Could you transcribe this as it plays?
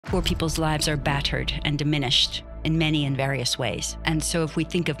poor people's lives are battered and diminished in many and various ways. And so if we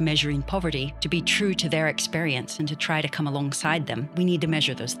think of measuring poverty to be true to their experience and to try to come alongside them, we need to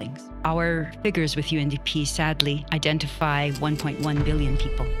measure those things. Our figures with UNDP sadly identify 1.1 billion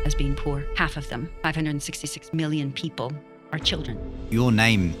people as being poor. Half of them, 566 million people, are children. Your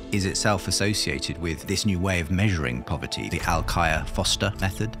name is itself associated with this new way of measuring poverty, the Alkire Foster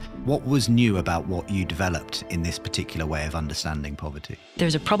method. What was new about what you developed in this particular way of understanding poverty?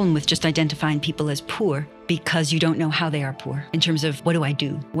 There's a problem with just identifying people as poor because you don't know how they are poor in terms of what do I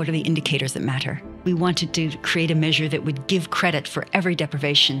do? What are the indicators that matter? We wanted to create a measure that would give credit for every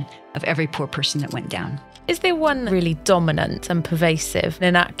deprivation of every poor person that went down. Is there one really dominant and pervasive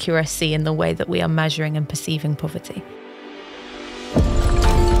inaccuracy in the way that we are measuring and perceiving poverty?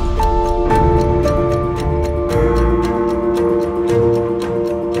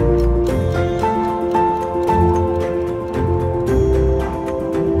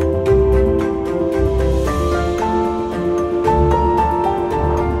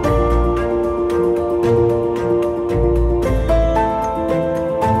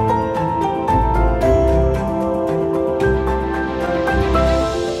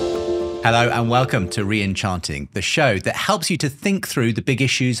 Hello and welcome to Re-enchanting, the show that helps you to think through the big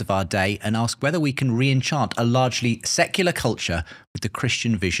issues of our day and ask whether we can re-enchant a largely secular culture with the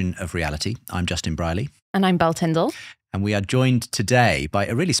Christian vision of reality. I'm Justin Brierley. And I'm Belle Tindall. And we are joined today by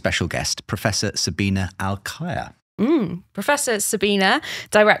a really special guest, Professor Sabina Alkire. Professor Sabina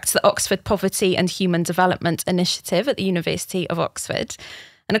directs the Oxford Poverty and Human Development Initiative at the University of Oxford.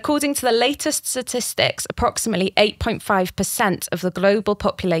 And according to the latest statistics, approximately 8.5% of the global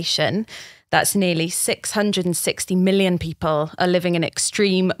population, that's nearly 660 million people, are living in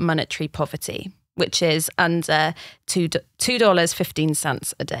extreme monetary poverty, which is under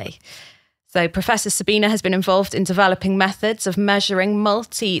 $2.15 a day. So Professor Sabina has been involved in developing methods of measuring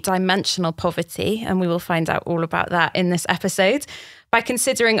multi-dimensional poverty, and we will find out all about that in this episode, by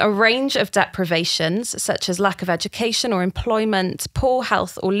considering a range of deprivations, such as lack of education or employment, poor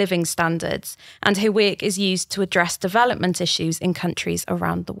health or living standards, and her work is used to address development issues in countries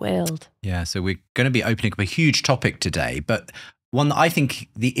around the world. Yeah, so we're going to be opening up a huge topic today, but one that I think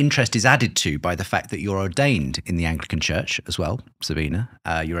the interest is added to by the fact that you're ordained in the Anglican Church as well, Sabina.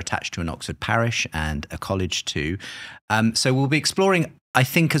 You're attached to an Oxford parish and a college too. So we'll be exploring, I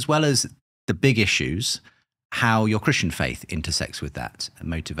think, as well as the big issues, how your Christian faith intersects with that and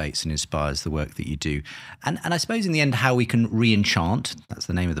motivates and inspires the work that you do. And I suppose in the end, how we can re-enchant, that's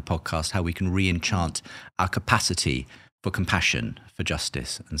the name of the podcast, how we can re-enchant our capacity for compassion, for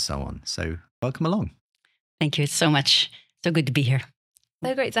justice and so on. So welcome along. Thank you so much. So good to be here.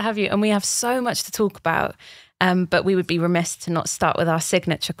 So great to have you. And we have so much to talk about, but we would be remiss to not start with our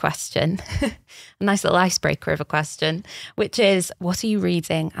signature question, a nice little icebreaker of a question, which is, what are you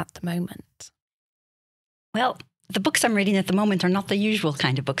reading at the moment? Well, the books I'm reading at the moment are not the usual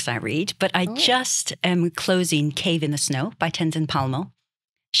kind of books I read, but I just am closing Cave in the Snow by Tenzin Palmo.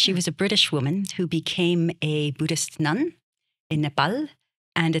 She was a British woman who became a Buddhist nun in Nepal,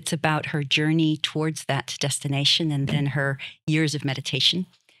 and it's about her journey towards that destination and then her years of meditation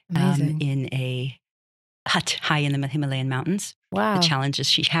in a hut high in the Himalayan mountains. Wow. The challenges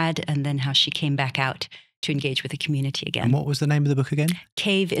she had and then how she came back out to engage with the community again. And what was the name of the book again?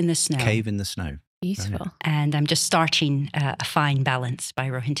 Cave in the Snow. Cave in the Snow. Beautiful. And I'm just starting A Fine Balance by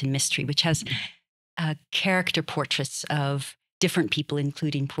Rohinton Mistry, which has character portraits of different people,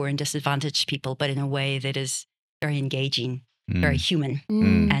 including poor and disadvantaged people, but in a way that is very engaging, very human,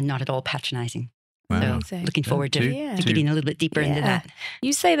 and not at all patronizing. Wow. So looking forward to getting a little bit deeper into that.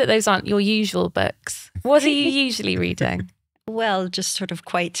 You say that those aren't your usual books. What are you usually reading? Well, just sort of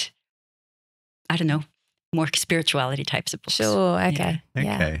quite, I don't know, more spirituality types of books. Sure, okay.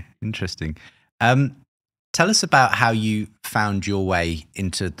 Yeah. Okay, interesting. Tell us about how you found your way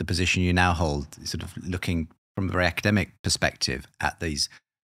into the position you now hold, sort of looking from a very academic perspective at these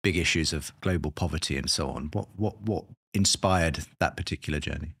big issues of global poverty and so on. What inspired that particular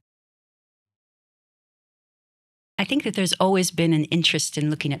journey? I think that there's always been an interest in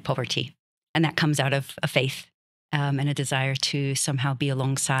looking at poverty, and that comes out of a faith and a desire to somehow be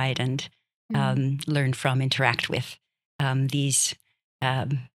alongside and learn from, interact with these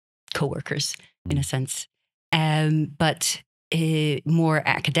co-workers, in a sense. But more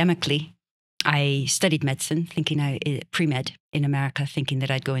academically, I studied medicine, thinking pre-med in America, thinking that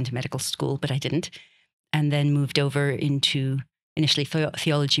I'd go into medical school, but I didn't. And then moved over into initially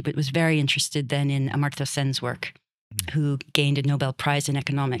theology, but was very interested then in Amartya Sen's work, who gained a Nobel Prize in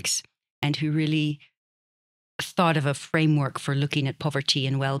economics and who really thought of a framework for looking at poverty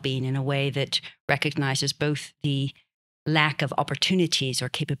and well-being in a way that recognizes both the lack of opportunities or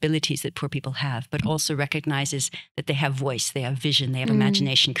capabilities that poor people have, but also recognizes that they have voice, they have vision, they have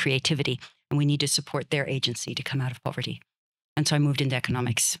imagination, creativity, and we need to support their agency to come out of poverty. And so I moved into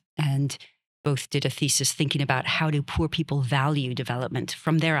economics and both did a thesis thinking about how do poor people value development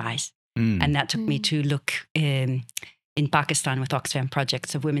from their eyes. And that took me to look in Pakistan with Oxfam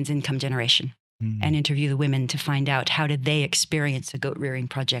projects of women's income generation and interview the women to find out how did they experience a goat rearing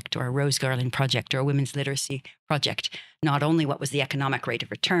project or a rose garland project or a women's literacy project. Not only what was the economic rate of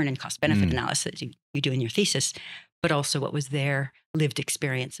return and cost benefit analysis you do in your thesis, but also what was their lived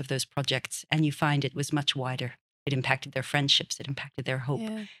experience of those projects. And you find it was much wider. It impacted their friendships, it impacted their hope,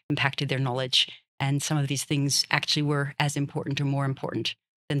 impacted their knowledge. And some of these things actually were as important or more important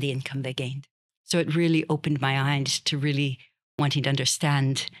than the income they gained. So it really opened my eyes to really wanting to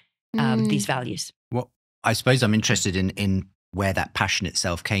understand these values. Well, I suppose I'm interested in where that passion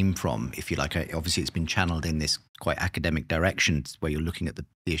itself came from, if you like. Obviously, it's been channeled in this quite academic direction where you're looking at the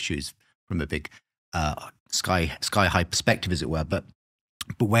issues from a big sky high perspective, as it were. But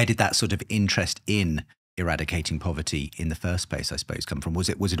where did that sort of interest in eradicating poverty in the first place, I suppose, come from? Was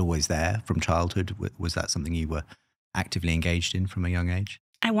it always there from childhood? Was that something you were actively engaged in from a young age?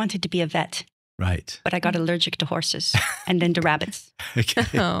 I wanted to be a vet. Right. But I got allergic to horses and then to rabbits.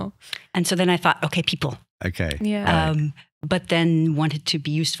 Okay. Oh. And so then I thought, okay, people. Okay. Yeah. Right. But then wanted to be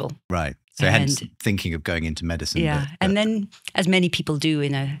useful. Right. So hence thinking of going into medicine. Yeah. And then, as many people do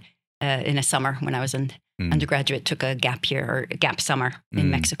in a summer when I was an undergraduate, took a gap year or a gap summer in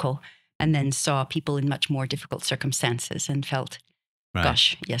Mexico, and then saw people in much more difficult circumstances and felt,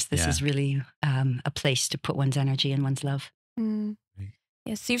 gosh, yes, this is really a place to put one's energy and one's love.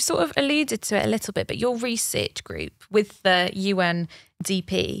 Yes, you've sort of alluded to it a little bit, but your research group with the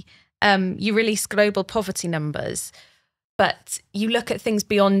UNDP, you release global poverty numbers, but you look at things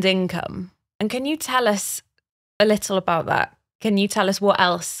beyond income. And can you tell us a little about that? Can you tell us what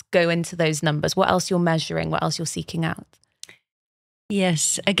else go into those numbers? What else you're measuring? What else you're seeking out?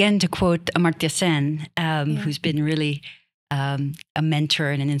 Yes. Again, to quote Amartya Sen, who's been really a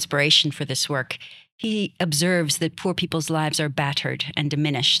mentor and an inspiration for this work, he observes that poor people's lives are battered and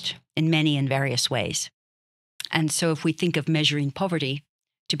diminished in many and various ways. And so if we think of measuring poverty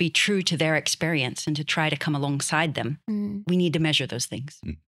to be true to their experience and to try to come alongside them, we need to measure those things.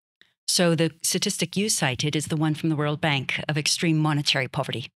 So the statistic you cited is the one from the World Bank of extreme monetary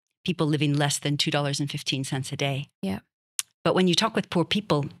poverty, people living less than $2.15 a day. Yeah. But when you talk with poor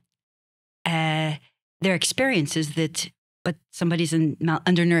people, their experience is that but somebody's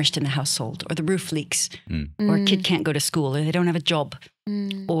undernourished in the household, or the roof leaks, or a kid can't go to school, or they don't have a job,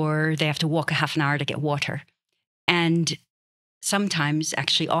 or they have to walk a half an hour to get water. And sometimes,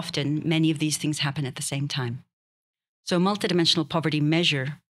 actually often, many of these things happen at the same time. So a multidimensional poverty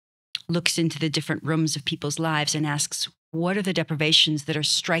measure looks into the different rooms of people's lives and asks, what are the deprivations that are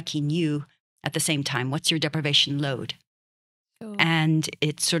striking you at the same time? What's your deprivation load? Sure. And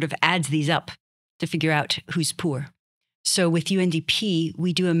it sort of adds these up to figure out who's poor. So with UNDP,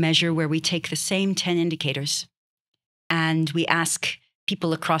 we do a measure where we take the same 10 indicators and we ask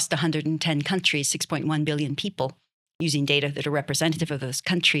people across the 110 countries, 6.1 billion people, using data that are representative of those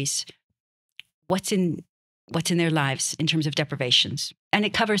countries, what's in their lives in terms of deprivations. And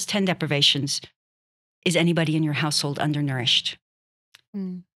it covers 10 deprivations. Is anybody in your household undernourished?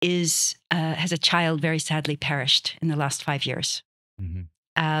 Has a child very sadly perished in the last 5 years?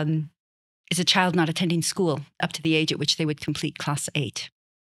 Is a child not attending school up to the age at which they would complete class 8?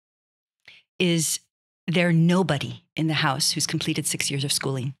 Is there nobody in the house who's completed 6 years of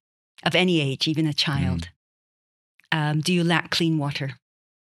schooling, of any age, even a child? Do you lack clean water,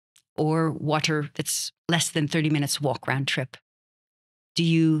 or water that's less than 30 minutes walk round trip? Do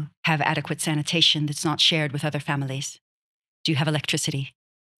you have adequate sanitation that's not shared with other families? Do you have electricity?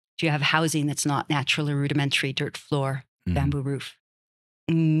 Do you have housing that's not natural or rudimentary, dirt floor, bamboo roof?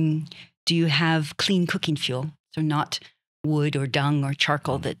 Do you have clean cooking fuel? So not wood or dung or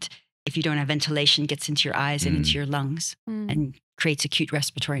charcoal that, if you don't have ventilation, gets into your eyes and into your lungs and creates acute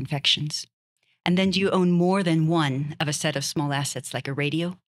respiratory infections. And then do you own more than one of a set of small assets like a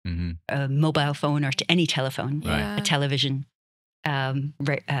radio, a mobile phone, or any telephone, a television,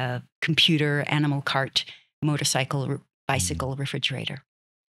 computer, animal cart, motorcycle, bicycle, refrigerator?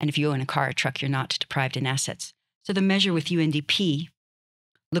 And if you own a car or truck, you're not deprived in assets. So the measure with UNDP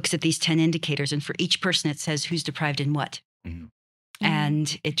looks at these 10 indicators, and for each person it says who's deprived in what.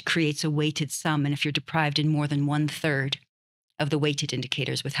 And it creates a weighted sum. And if you're deprived in more than 1/3 of the weighted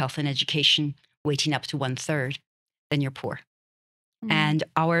indicators, with health and education weighting up to 1/3, then you're poor. And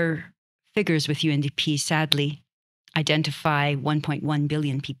our figures with UNDP sadly identify 1.1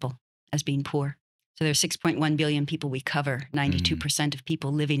 billion people as being poor. So there's 6.1 billion people we cover, 92% of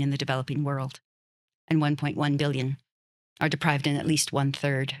people living in the developing world, and 1.1 billion are deprived in at least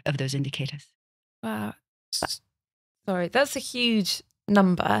 1/3 of those indicators. Wow. Sorry, that's a huge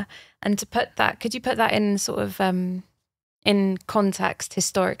number. And to put that, could you put that in sort of in context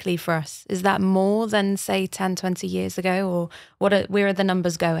historically for us? Is that more than, say, 10, 20 years ago? Or where are the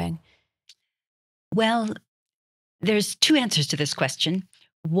numbers going? Well, there's two answers to this question.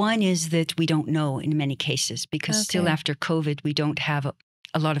 One is that we don't know in many cases, because still after COVID, we don't have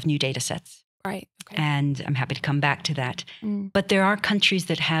a lot of new data sets. Right. Okay. And I'm happy to come back to that. But there are countries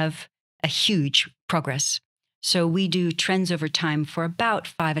that have a huge progress. So we do trends over time for about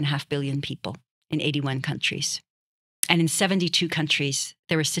 5.5 billion people in 81 countries. And in 72 countries,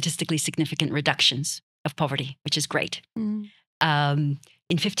 there were statistically significant reductions of poverty, which is great. In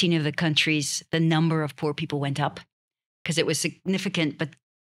 15 of the countries, the number of poor people went up because it was significant, but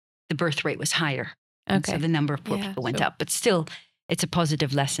the birth rate was higher. Okay. So the number of poor people went up. But still, it's a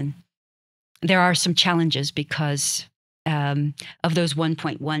positive lesson. There are some challenges because of those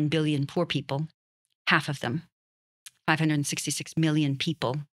 1.1 billion poor people, half of them, 566 million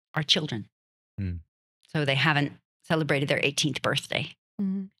people, are children. So they haven't celebrated their 18th birthday.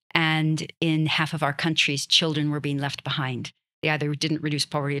 And in half of our countries, children were being left behind. They either didn't reduce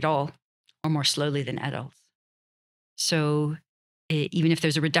poverty at all or more slowly than adults. So even if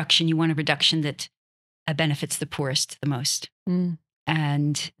there's a reduction, you want a reduction that benefits the poorest the most.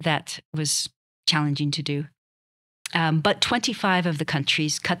 And that was challenging to do. But 25 of the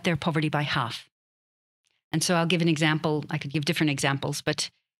countries cut their poverty by half. And so I'll give an example. I could give different examples, but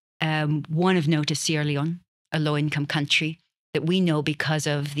one of note is Sierra Leone, a low-income country that we know because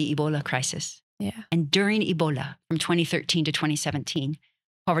of the Ebola crisis. And during Ebola, from 2013 to 2017,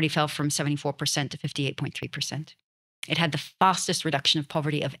 poverty fell from 74% to 58.3%. It had the fastest reduction of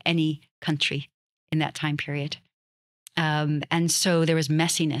poverty of any country in that time period. And so there was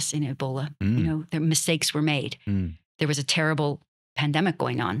messiness in Ebola. You know, there mistakes were made. There was a terrible pandemic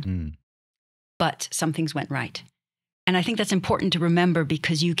going on, but some things went right. And I think that's important to remember,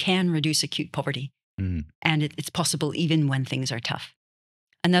 because you can reduce acute poverty, and it's possible even when things are tough.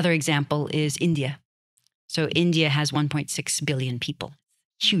 Another example is India. So India has 1.6 billion people,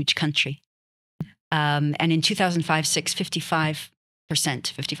 huge country. And in 2005-06,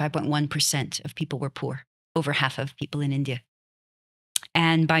 55.1% of people were poor, over half of people in India.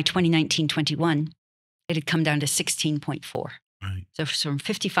 And by 2019-21, it had come down to 16.4. Right. So from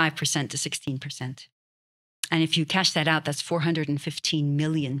 55% to 16%. And if you cash that out, that's 415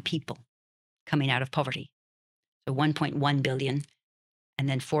 million people coming out of poverty. So 1.1 billion, and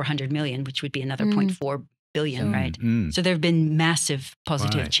then 400 million, which would be another 0.4 billion, right? So there have been massive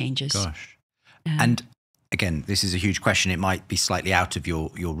positive changes. Gosh. And again, this is a huge question. It might be slightly out of your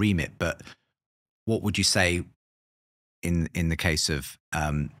remit, but what would you say in the case of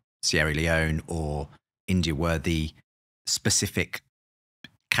Sierra Leone or India were the specific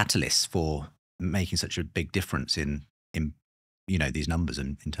catalysts for making such a big difference in you know, these numbers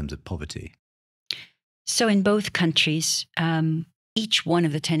and in terms of poverty? So in both countries, each one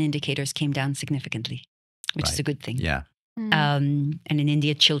of the 10 indicators came down significantly, which is a good thing. And in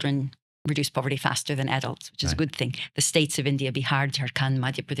India, children reduce poverty faster than adults, which is a good thing. The states of India, Bihar, Jharkhand,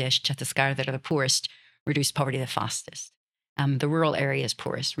 Madhya Pradesh, Chhattisgarh, that are the poorest, reduce poverty the fastest. The rural areas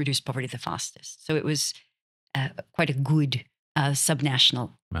poorest reduce poverty the fastest. So it was quite a good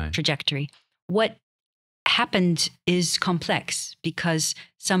subnational trajectory. What happened is complex because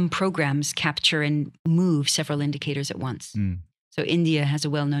some programs capture and move several indicators at once. So India has a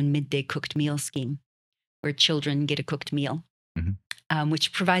well-known midday cooked meal scheme where children get a cooked meal,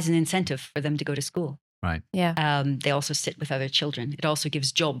 which provides an incentive for them to go to school. Right. Yeah. They also sit with other children. It also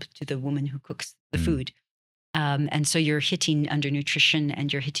gives job to the woman who cooks the food. And so you're hitting undernutrition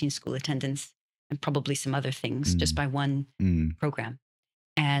and you're hitting school attendance and probably some other things just by one program.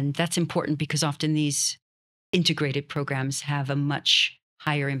 And that's important because often these integrated programs have a much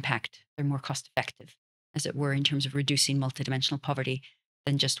higher impact. They're more cost effective, as it were, in terms of reducing multidimensional poverty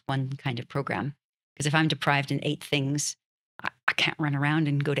than just one kind of program. Because if I'm deprived in 8 things, I can't run around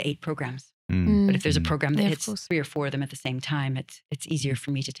and go to 8 programs. But if there's a program that hits 3 or 4 of them at the same time, it's easier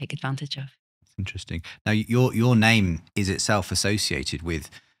for me to take advantage of. Interesting. Now, your name is itself associated with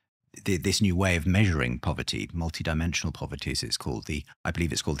this new way of measuring poverty, multidimensional poverty, as it's called. I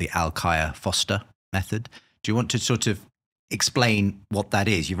believe it's called the Alkire Foster method. Do you want to sort of explain what that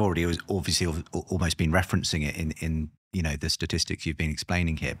is? You've already obviously almost been referencing it in you know, the statistics you've been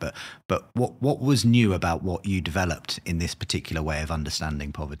explaining here. But what was new about what you developed in this particular way of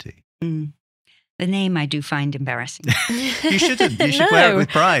understanding poverty? The name I do find embarrassing. You shouldn't. You should wear it with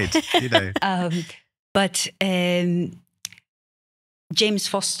pride. You know. But James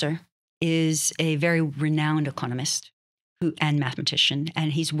Foster is a very renowned economist and mathematician,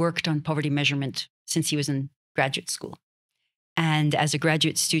 and he's worked on poverty measurement since he was in graduate school. And as a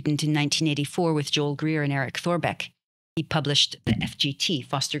graduate student in 1984 with Joel Greer and Eric Thorbecke, he published the FGT,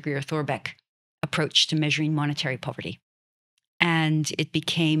 Foster Greer Thorbecke approach to measuring monetary poverty. And it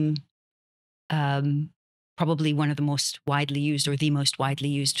became probably one of the most widely used, or the most widely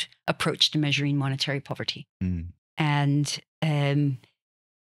used approach to measuring monetary poverty. And I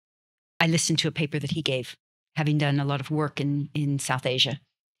listened to a paper that he gave, having done a lot of work in South Asia,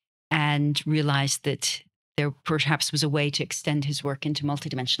 and realized that there perhaps was a way to extend his work into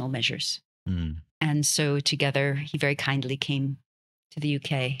multidimensional measures. And so together, he very kindly came to the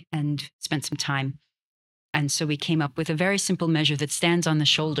UK and spent some time. And so we came up with a very simple measure that stands on the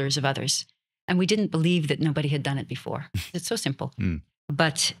shoulders of others. And we didn't believe that nobody had done it before. It's so simple.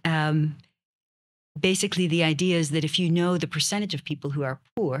 But basically, the idea is that if you know the percentage of people who are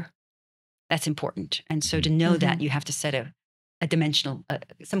poor, that's important. And so to know that, you have to set a dimensional,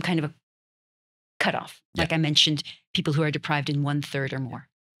 some kind of a cutoff. Like I mentioned, people who are deprived in 1/3 or more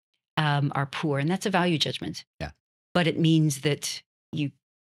are poor. And that's a value judgment. But it means that you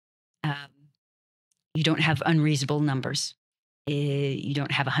don't have unreasonable numbers. You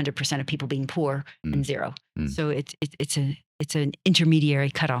don't have 100% of people being poor and zero. So it's an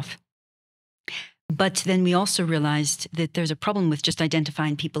intermediary cutoff. But then we also realized that there's a problem with just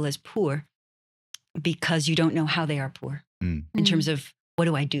identifying people as poor because you don't know how they are poor in terms of, what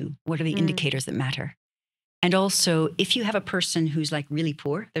do I do? What are the indicators that matter? And also, if you have a person who's like really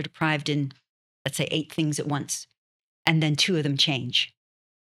poor, they're deprived in, let's say, 8 things at once, and then 2 of them change,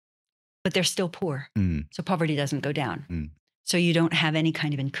 but they're still poor. So poverty doesn't go down. So you don't have any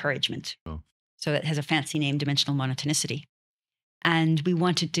kind of encouragement. So it has a fancy name, dimensional monotonicity. And we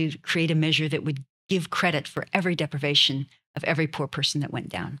wanted to create a measure that would give credit for every deprivation of every poor person that went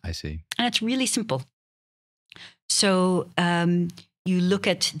down. I see. And it's really simple. So you look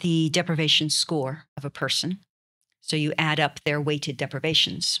at the deprivation score of a person. So you add up their weighted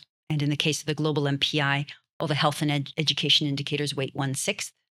deprivations. And in the case of the global MPI, all the health and education indicators weight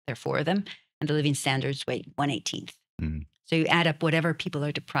 1/6. There are 4 of them. And the living standards weight 1/18. So you add up whatever people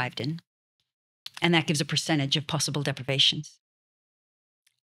are deprived in. And that gives a percentage of possible deprivations.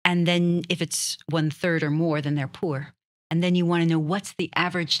 And then if it's 1/3 or more, then they're poor. And then you want to know, what's the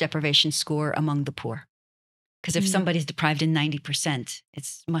average deprivation score among the poor? Because if somebody's deprived in 90%,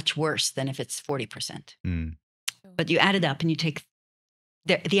 it's much worse than if it's 40%. But you add it up and you take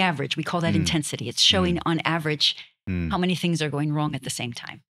the average. We call that intensity. It's showing on average how many things are going wrong at the same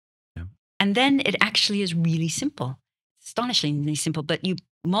time. And then it actually is really simple, astonishingly simple. But you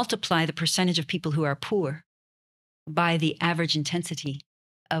multiply the percentage of people who are poor by the average intensity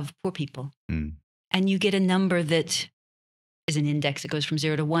of poor people. And you get a number that is an index that goes from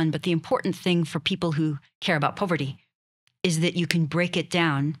 0 to 1. But the important thing for people who care about poverty is that you can break it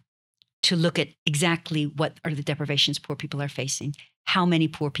down to look at exactly what are the deprivations poor people are facing. How many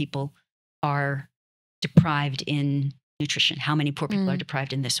poor people are deprived in nutrition? How many poor people are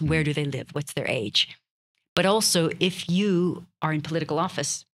deprived in this? Where do they live? What's their age? But also, if you are in political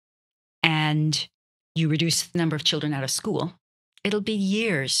office and you reduce the number of children out of school, it'll be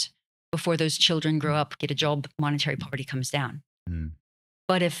years before those children grow up, get a job, monetary poverty comes down.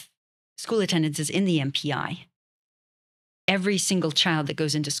 But if school attendance is in the MPI, every single child that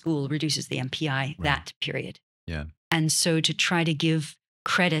goes into school reduces the MPI that period. And so to try to give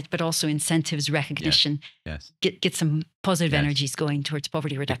credit, but also incentives, recognition, get some positive energies going towards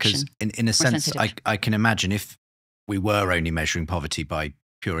poverty reduction. Because in a sense, I can imagine if we were only measuring poverty by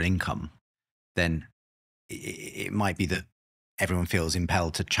pure income, then it might be that everyone feels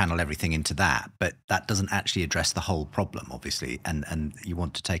impelled to channel everything into that, but that doesn't actually address the whole problem, obviously. And you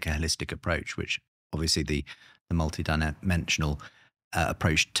want to take a holistic approach, which obviously the multidimensional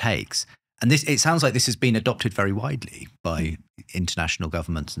approach takes. And it sounds like this has been adopted very widely by international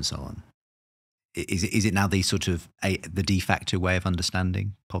governments and so on. Is it now the sort of the de facto way of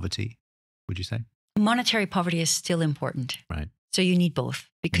understanding poverty, would you say? Monetary poverty is still important. Right. So you need both,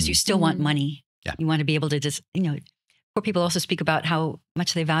 because you still want money. You want to be able to just, poor people also speak about how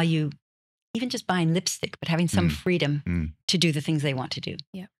much they value even just buying lipstick, but having some freedom to do the things they want to do.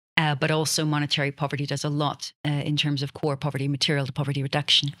 But also monetary poverty does a lot in terms of core poverty, material to poverty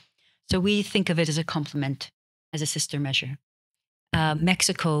reduction. So we think of it as a complement, as a sister measure.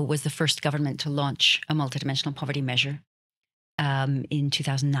 Mexico was the first government to launch a multidimensional poverty measure in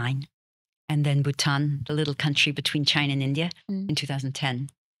 2009. And then Bhutan, the little country between China and India, in 2010.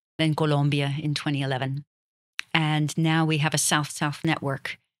 Then Colombia in 2011. And now we have a South-South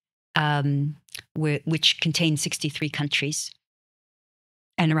network which contains 63 countries.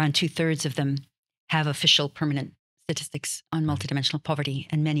 And around 2/3 of them have official permanent statistics on multidimensional poverty,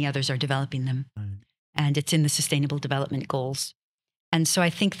 and many others are developing them. Right. And it's in the Sustainable Development Goals. And so I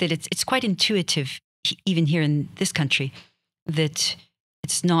think that it's quite intuitive, even here in this country, that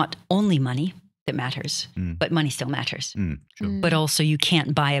it's not only money that matters, but money still matters. Sure. But also you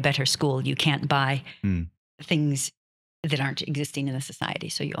can't buy a better school. You can't buy things that aren't existing in the society.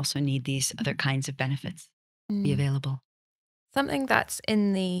 So you also need these other kinds of benefits to be available. Something that's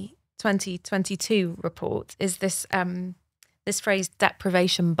in the 2022 report is this this phrase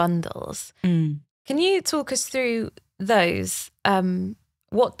deprivation bundles. Can you talk us through those,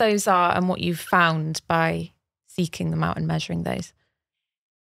 what those are and what you've found by seeking them out and measuring those?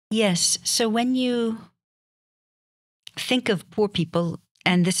 Yes. So when you think of poor people,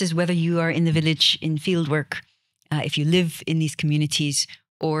 and this is whether you are in the village in fieldwork, if you live in these communities,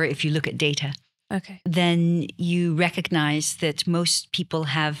 or if you look at data, then you recognize that most people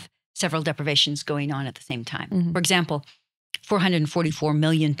have several deprivations going on at the same time. For example, 444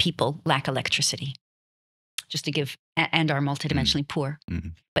 million people lack electricity, just to give, and are multidimensionally poor.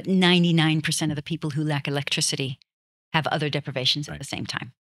 But 99% of the people who lack electricity have other deprivations at the same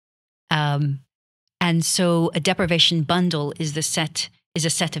time. And so a deprivation bundle is a set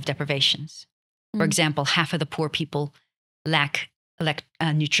of deprivations. For example, half of the poor people lack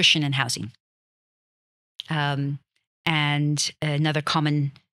nutrition and housing. And another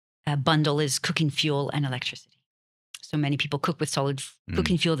common bundle is cooking fuel and electricity. So many people cook with solid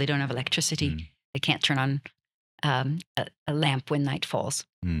cooking fuel. They don't have electricity. They can't turn on a lamp when night falls.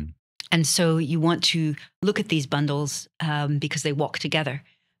 And so you want to look at these bundles because they walk together.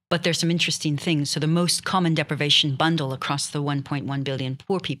 But there's some interesting things. So the most common deprivation bundle across the 1.1 billion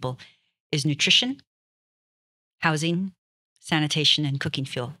poor people is nutrition, housing, sanitation, and cooking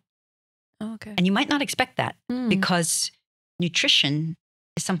fuel. And you might not expect that because nutrition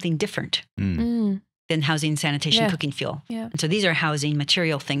is something different than housing, sanitation, cooking fuel. And so these are housing,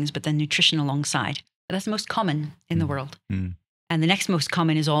 material things, but then nutrition alongside. But that's the most common in the world. And the next most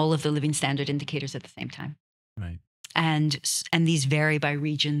common is all of the living standard indicators at the same time. Right. And these vary by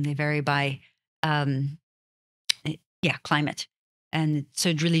region. They vary by, climate. And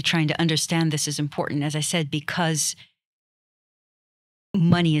so really trying to understand this is important, as I said, because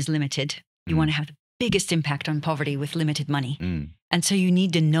money is limited. You want to have the biggest impact on poverty with limited money. And so you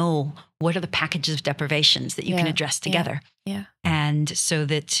need to know what are the packages of deprivations that you can address together. And so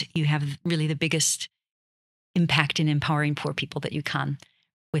that you have really the biggest impact in empowering poor people that you can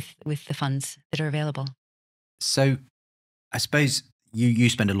with the funds that are available. So I suppose you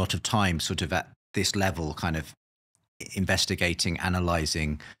spend a lot of time sort of at this level, kind of investigating,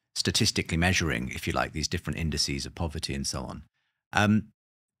 analysing, statistically measuring, if you like, these different indices of poverty and so on.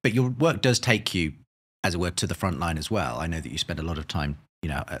 But your work does take you, as it were, to the front line as well. I know that you spend a lot of time,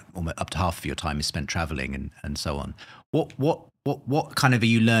 almost up to half of your time is spent travelling and so on. What kind of are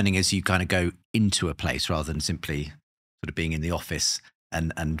you learning as you kind of go into a place rather than simply sort of being in the office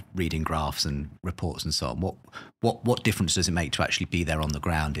and reading graphs and reports and so on? What difference does it make to actually be there on the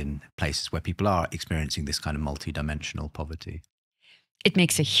ground in places where people are experiencing this kind of multidimensional poverty? It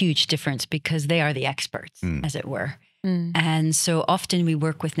makes a huge difference because they are the experts, as it were. And so often we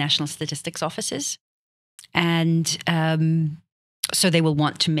work with national statistics offices, and so they will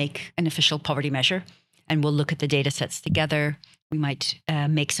want to make an official poverty measure, and we'll look at the data sets together. We might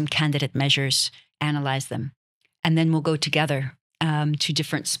make some candidate measures, analyze them, and then we'll go together to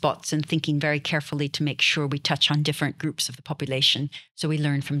different spots and thinking very carefully to make sure we touch on different groups of the population so we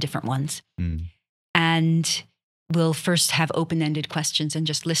learn from different ones. And we'll first have open-ended questions and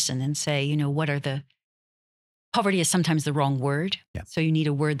just listen and say, what are the... Poverty is sometimes the wrong word. So you need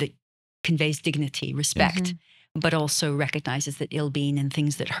a word that conveys dignity, respect, but also recognizes that ill-being and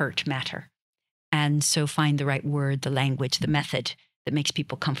things that hurt matter. And so find the right word, the language, the method that makes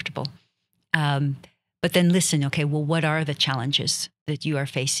people comfortable. But then listen, okay, well, what are the challenges that you are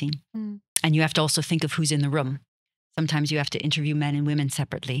facing? And you have to also think of who's in the room. Sometimes you have to interview men and women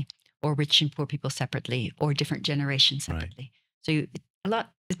separately, or rich and poor people separately, or different generations separately. So a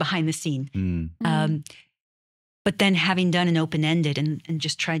lot is behind the scene. But then having done an open-ended and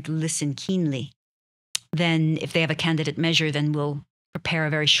just tried to listen keenly, then if they have a candidate measure, then we'll prepare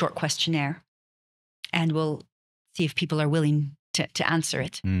a very short questionnaire and we'll see if people are willing to answer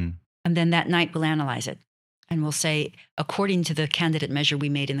it. And then that night we'll analyze it and we'll say, according to the candidate measure we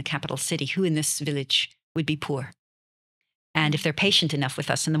made in the capital city, who in this village would be poor? And if they're patient enough with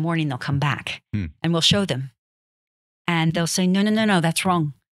us in the morning, they'll come back and we'll show them. And they'll say, no, that's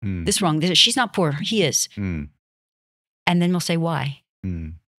wrong. This wrong. She's not poor. He is. And then we'll say, why?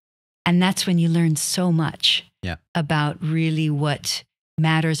 And that's when you learn so much about really what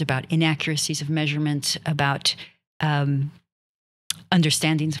matters, about inaccuracies of measurement, about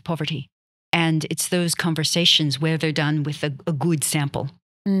understandings of poverty. And it's those conversations where they're done with a good sample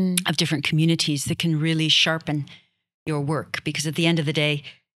of different communities that can really sharpen your work. Because at the end of the day,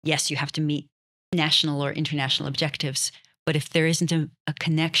 yes, you have to meet national or international objectives. But if there isn't a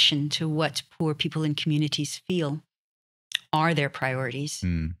connection to what poor people in communities feel are their priorities,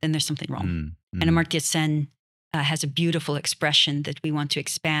 then there's something wrong. And Amartya Sen has a beautiful expression that we want to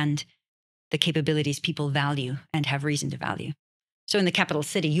expand the capabilities people value and have reason to value. So in the capital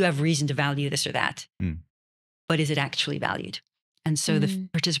city, you have reason to value this or that, but is it actually valued? And so the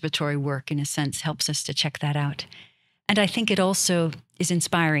participatory work, in a sense, helps us to check that out. And I think it also is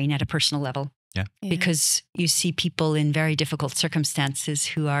inspiring at a personal level, because you see people in very difficult circumstances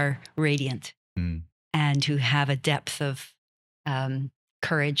who are radiant and who have a depth of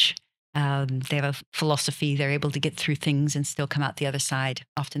courage. They have a philosophy. They're able to get through things and still come out the other side.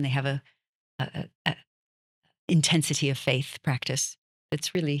 Often they have a intensity of faith practice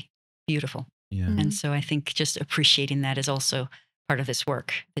that's really beautiful. And so I think just appreciating that is also part of this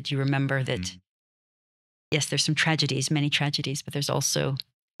work, that you remember that, yes, there's some tragedies, many tragedies, but there's also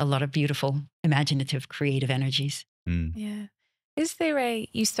a lot of beautiful, imaginative, creative energies. Yeah. Is there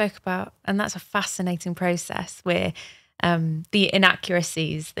you spoke about, and that's a fascinating process where the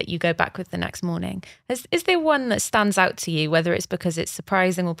inaccuracies that you go back with the next morning. Is there one that stands out to you, whether it's because it's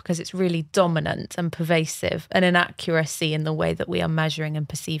surprising or because it's really dominant and pervasive, an inaccuracy in the way that we are measuring and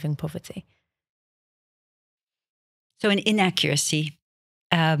perceiving poverty? So an inaccuracy,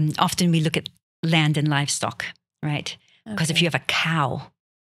 often we look at land and livestock, right? Because if you have a cow,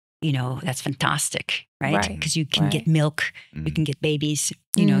 you know, that's fantastic, right? Because you can get milk, you can get babies,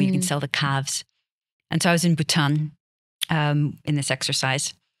 you know, you can sell the calves. And so I was in Bhutan in this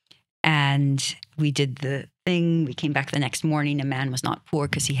exercise, and we did the thing. We came back the next morning. A man was not poor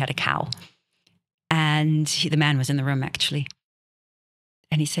because he had a cow. And the man was in the room, actually.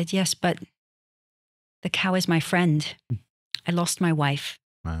 And he said, yes, but the cow is my friend. I lost my wife.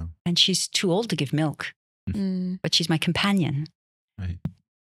 Wow. And she's too old to give milk, but she's my companion. Right.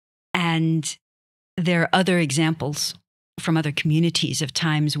 And there are other examples from other communities of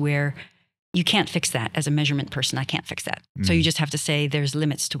times where you can't fix that as a measurement person. I can't fix that. So you just have to say there's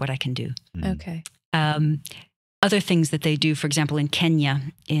limits to what I can do. Okay. Other things that they do, for example, in Kenya,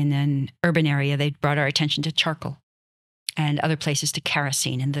 in an urban area, they brought our attention to charcoal, and other places to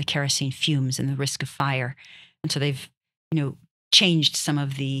kerosene and the kerosene fumes and the risk of fire. And so they've, you know, changed some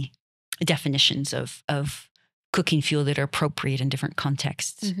of the definitions of cooking fuel that are appropriate in different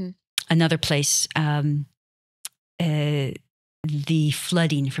contexts. Another place, the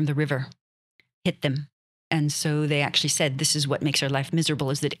flooding from the river hit them. And so they actually said, this is what makes our life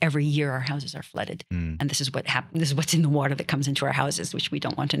miserable, is that every year our houses are flooded. And this is what this is what's in the water that comes into our houses, which we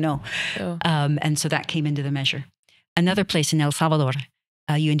don't want to know. And so that came into the measure. Another place in El Salvador,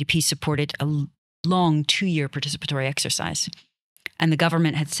 UNDP supported a long 2-year participatory exercise. And the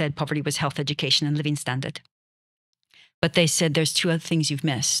government had said poverty was health, education, and living standard. But they said there's 2 other things you've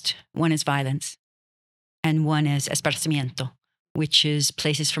missed. One is violence, and one is esparcimiento, which is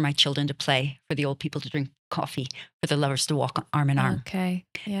places for my children to play, for the old people to drink coffee, for the lovers to walk arm in arm. Okay,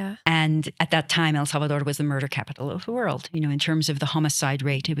 yeah. And at that time, El Salvador was the murder capital of the world. You know, in terms of the homicide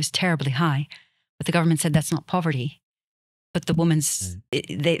rate, it was terribly high. But the government said that's not poverty. But the woman's,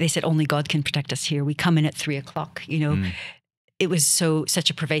 they said only God can protect us here. We come in at 3:00, you know. It was such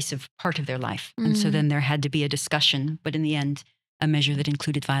a pervasive part of their life. And so then there had to be a discussion, but in the end, a measure that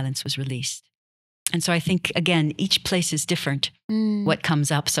included violence was released. And so I think, again, each place is different. What comes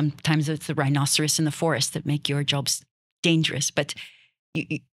up, sometimes it's the rhinoceros in the forest that make your jobs dangerous. But,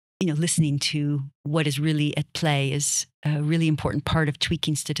 you know, listening to what is really at play is a really important part of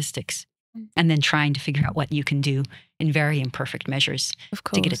tweaking statistics. And then trying to figure out what you can do in very imperfect measures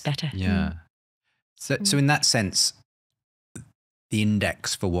to get it better. Yeah. So in that sense, the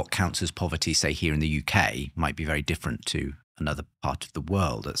index for what counts as poverty, say here in the UK, might be very different to another part of the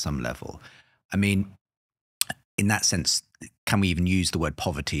world at some level. I mean, in that sense, can we even use the word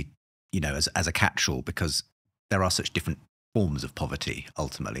poverty, you know, as a catch-all? Because there are such different forms of poverty,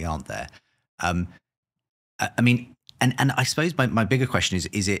 ultimately, aren't there? I mean, and I suppose my bigger question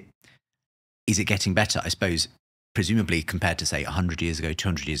is it getting better? I suppose, presumably, compared to, say, 100 years ago,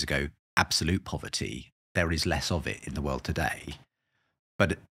 200 years ago, absolute poverty, there is less of it in the world today.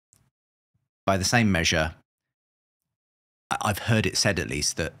 But by the same measure, I've heard it said, at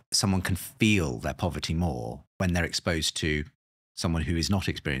least, that someone can feel their poverty more when they're exposed to someone who is not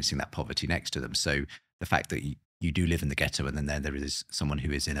experiencing that poverty next to them. So the fact that you do live in the ghetto, and then there is someone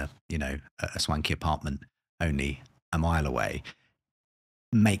who is in a swanky apartment only a mile away,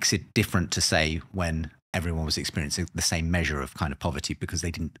 makes it different to say when everyone was experiencing the same measure of kind of poverty, because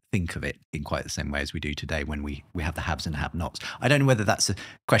they didn't think of it in quite the same way as we do today when we have the haves and have-nots. I don't know whether that's a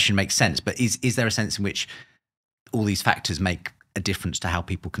question makes sense, but is there a sense in which all these factors make a difference to how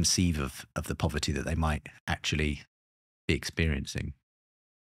people conceive of the poverty that they might actually be experiencing?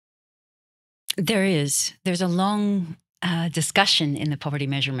 There's a long discussion in the poverty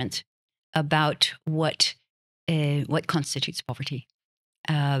measurement about what constitutes poverty.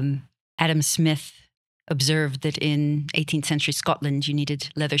 Adam Smith observed that in 18th century Scotland, you needed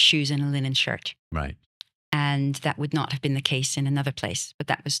leather shoes and a linen shirt. Right. And that would not have been the case in another place, but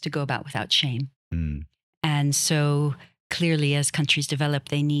that was to go about without shame. Mm. And so clearly, as countries develop,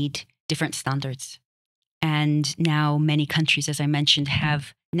 they need different standards. And now many countries, as I mentioned,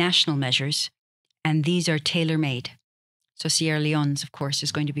 have national measures, and these are tailor-made. So Sierra Leone's, of course,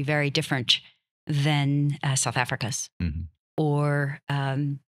 is going to be very different than South Africa's, mm-hmm. or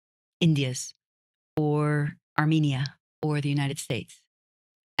India's, or Armenia, or the United States.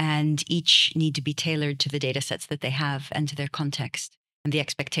 And each need to be tailored to the data sets that they have and to their context and the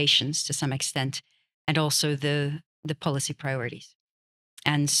expectations to some extent, and also the policy priorities.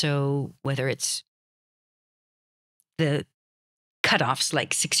 And so whether it's the cutoffs,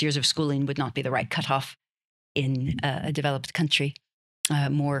 like 6 years of schooling would not be the right cutoff in a developed country,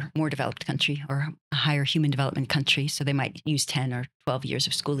 more developed country, or a higher human development country. So they might use 10 or 12 years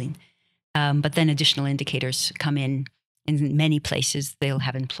of schooling. But then additional indicators come in. In many places, they'll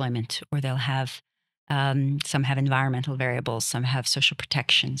have employment, or they'll have, some have environmental variables, some have social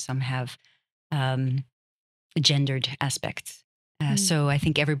protection, some have gendered aspects. So I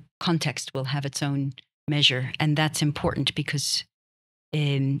think every context will have its own measure. And that's important because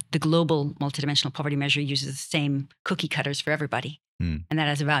the global multidimensional poverty measure uses the same cookie cutters for everybody. And that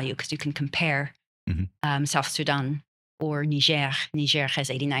has a value because you can compare South Sudan or Niger. Niger has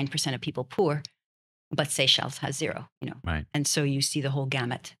 89% of people poor, but Seychelles has 0, Right. And so you see the whole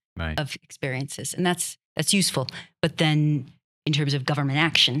gamut Right. of experiences. And that's useful. But then in terms of government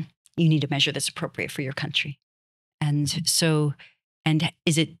action, you need a measure that's appropriate for your country. And so, and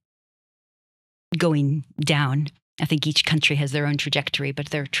is it going down? I think each country has their own trajectory, but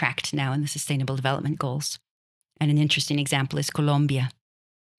they're tracked now in the Sustainable Development Goals. And an interesting example is Colombia.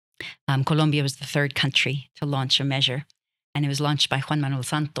 Colombia was the third country to launch a measure, and it was launched by Juan Manuel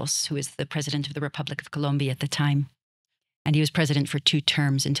Santos, who was the president of the Republic of Colombia at the time. And he was president for 2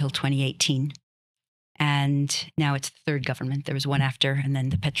 terms until 2018. And now it's the third government. There was one after, and then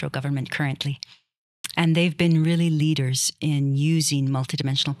the Petro government currently. And they've been really leaders in using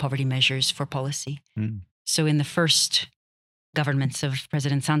multidimensional poverty measures for policy. So in the first governments of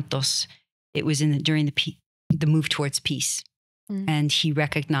President Santos, it was during the move towards peace. And he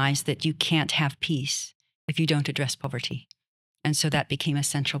recognized that you can't have peace if you don't address poverty. And so that became a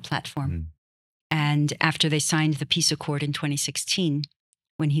central platform. And after they signed the peace accord in 2016,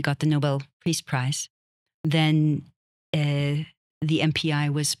 when he got the Nobel Peace Prize, then the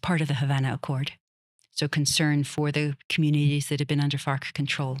MPI was part of the Havana Accord. So concern for the communities that had been under FARC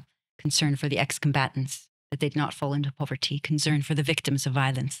control, concern for the ex-combatants, that they did not fall into poverty, concern for the victims of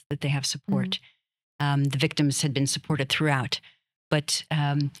violence, that they have support. The victims had been supported throughout. But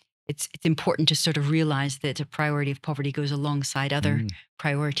it's important to sort of realize that a priority of poverty goes alongside other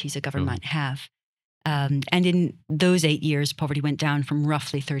priorities a government might have. And in those 8 years, poverty went down from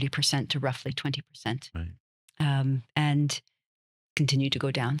roughly 30% to roughly 20%. Right. And continued to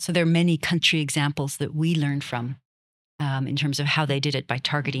go down. So there are many country examples that we learned from in terms of how they did it by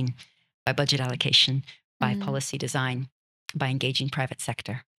targeting, by budget allocation, by policy design, by engaging private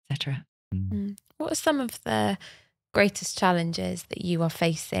sector, etc. What are some of the greatest challenges that you are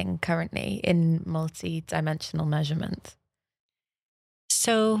facing currently in multi-dimensional measurement?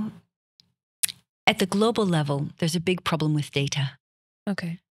 So at the global level, there's a big problem with data.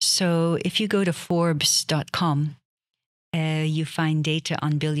 Okay. So if you go to Forbes.com, you find data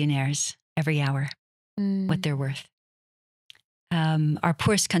on billionaires every hour, what they're worth. Our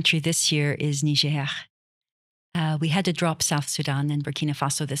poorest country this year is Niger. We had to drop South Sudan and Burkina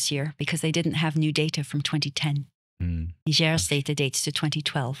Faso this year because they didn't have new data from 2010. Niger's data dates to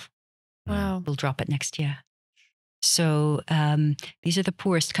 2012. Wow. We'll drop it next year. So these are the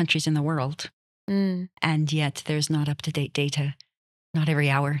poorest countries in the world. And yet there's not up-to-date data, not every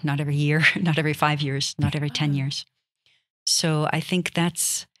hour, not every year, not every 5 years, not every 10 years. So I think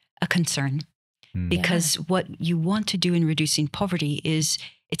that's a concern because what you want to do in reducing poverty is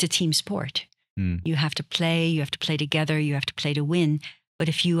it's a team sport. You have to play together, you have to play to win. But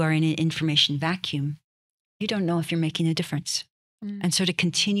if you are in an information vacuum, you don't know if you're making a difference. And so to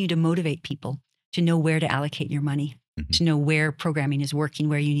continue to motivate people, to know where to allocate your money, to know where programming is working,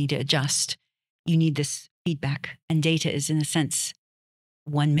 where you need to adjust, you need this feedback. And data is, in a sense,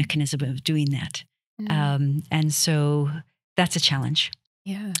 one mechanism of doing that. And so that's a challenge.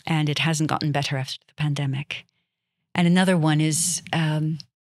 Yeah. And it hasn't gotten better after the pandemic. And another one is, having,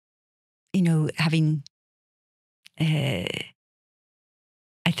 I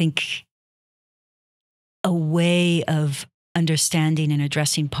think, a way of understanding and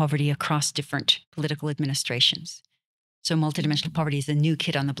addressing poverty across different political administrations. So multidimensional poverty is the new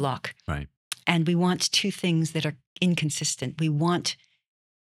kid on the block. Right. And we want two things that are inconsistent. We want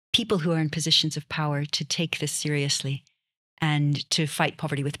people who are in positions of power to take this seriously and to fight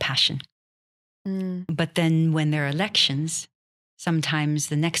poverty with passion. But then when there are elections, sometimes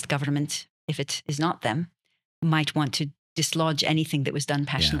the next government, if it is not them, might want to dislodge anything that was done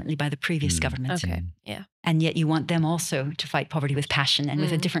passionately by the previous government. Okay. Yeah. And yet you want them also to fight poverty with passion and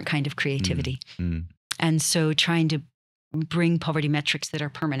with a different kind of creativity. And so trying to bring poverty metrics that are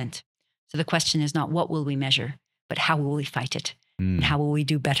permanent. So the question is not what will we measure, but how will we fight it? And how will we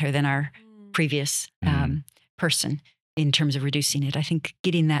do better than our previous person in terms of reducing it? I think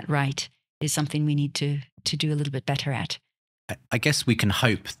getting that right is something we need to do a little bit better at. I guess we can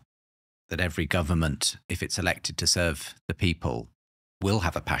hope that every government, if it's elected to serve the people, will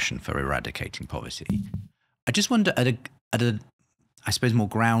have a passion for eradicating poverty. I just wonder, at a I suppose, more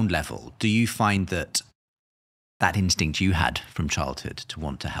ground level, do you find that instinct you had from childhood to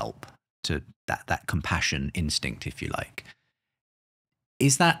want to help, to that compassion instinct, if you like,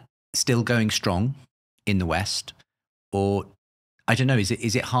 is that still going strong in the West? Or, I don't know, is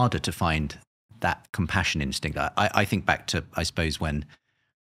it harder to find that compassion instinct? I think back to, I suppose, when,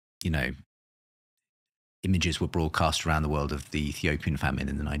 images were broadcast around the world of the Ethiopian famine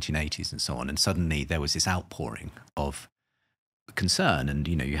in the 1980s and so on. And suddenly there was this outpouring of concern and,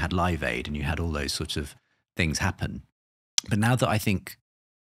 you had Live Aid and you had all those sorts of things happen. But now that I think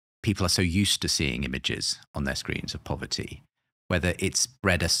people are so used to seeing images on their screens of poverty, whether it's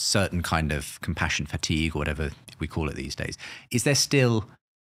bred a certain kind of compassion fatigue or whatever we call it these days, is there still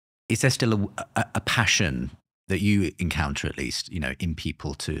a passion that you encounter, at least, in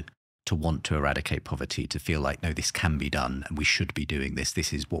people to want to eradicate poverty, to feel like, no, this can be done and we should be doing this.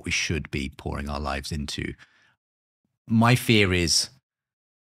 This is what we should be pouring our lives into. My fear is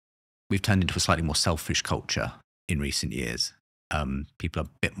we've turned into a slightly more selfish culture in recent years. People are a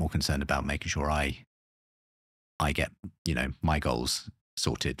bit more concerned about making sure I get, my goals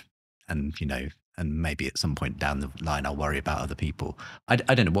sorted, and maybe at some point down the line I'll worry about other people. I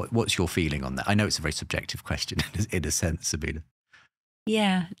don't know, what's your feeling on that? I know it's a very subjective question in a sense, Sabina.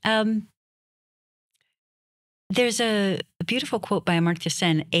 Yeah. There's a beautiful quote by Amartya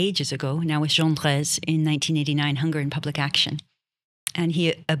Sen ages ago, now with Jean Drèze, in 1989, Hunger in Public Action. And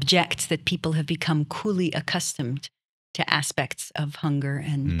he objects that people have become coolly accustomed to aspects of hunger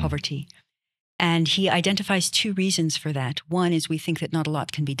and poverty. And he identifies two reasons for that. One is we think that not a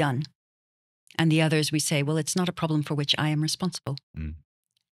lot can be done. And the other is we say, well, it's not a problem for which I am responsible.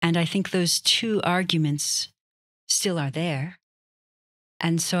 And I think those two arguments still are there.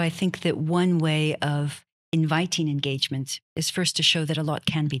 And so I think that one way of inviting engagement is first to show that a lot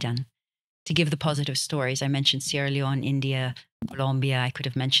can be done, to give the positive stories. I mentioned Sierra Leone, India, Colombia. I could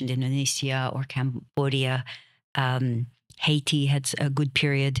have mentioned Indonesia or Cambodia. Haiti had a good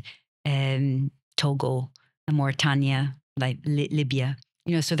period. Togo, Mauritania, like Libya.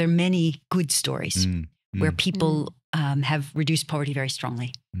 So there are many good stories where people have reduced poverty very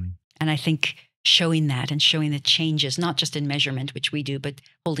strongly. And I think showing that and showing the changes, not just in measurement, which we do, but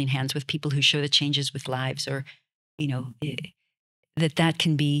holding hands with people who show the changes with lives, or, that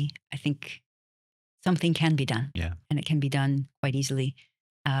can be, I think, something can be done. Yeah. And it can be done quite easily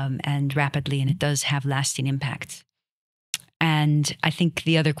and rapidly, and it does have lasting impacts. And I think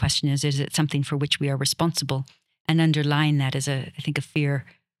the other question is it something for which we are responsible? And underlying that is I think a fear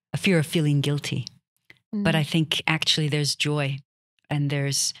of feeling guilty. But I think actually there's joy and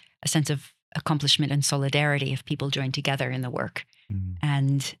there's a sense of accomplishment and solidarity if people join together in the work.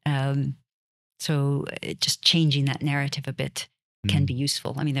 And so just changing that narrative a bit can be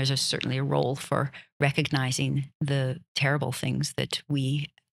useful. I mean, there's certainly a role for recognizing the terrible things that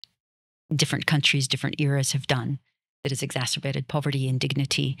different countries, different eras have done that has exacerbated poverty,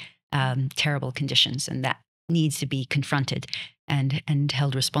 indignity, terrible conditions, and that needs to be confronted and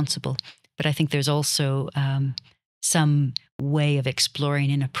held responsible. But I think there's also some way of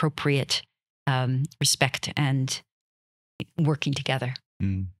exploring an appropriate respect and working together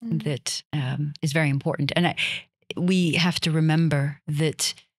that is very important. And we have to remember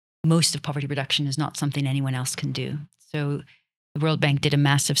that most of poverty reduction is not something anyone else can do. So the World Bank did a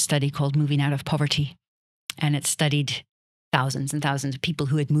massive study called Moving Out of Poverty, and it studied thousands and thousands of people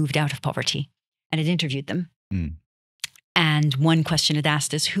who had moved out of poverty, and it interviewed them. Mm. And one question it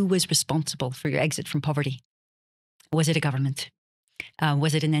asked is, who was responsible for your exit from poverty? Was it a government?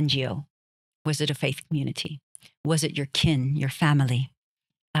 Was it an NGO? Was it a faith community? Was it your kin, your family?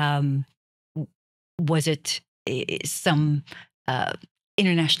 Was it some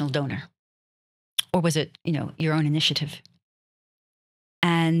international donor? Or was it, your own initiative?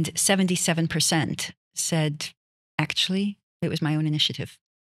 And 77% said, actually, it was my own initiative.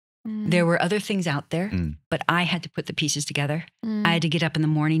 There were other things out there, but I had to put the pieces together. I had to get up in the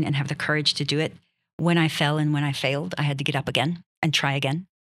morning and have the courage to do it. When I fell and when I failed, I had to get up again and try again.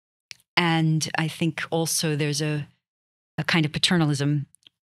 And I think also there's a kind of paternalism,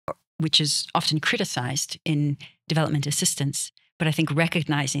 which is often criticized in development assistance. But I think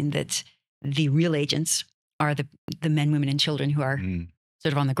recognizing that the real agents are the men, women, and children who are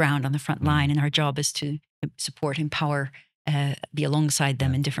sort of on the ground, on the front line. And our job is to support, empower, be alongside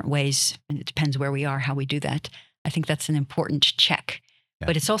them in different ways. And it depends where we are, how we do that. I think that's an important check. Yeah.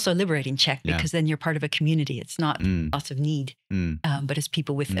 But it's also a liberating check because then you're part of a community. It's not lots of need, but it's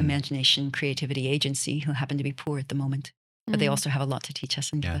people with imagination, creativity, agency who happen to be poor at the moment. But they also have a lot to teach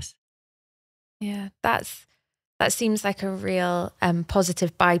us and give us. Yeah, that seems like a real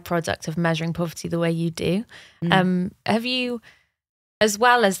positive byproduct of measuring poverty the way you do. Have you, as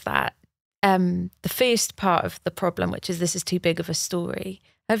well as that, the first part of the problem, which is this is too big of a story,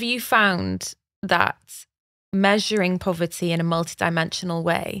 have you found that measuring poverty in a multidimensional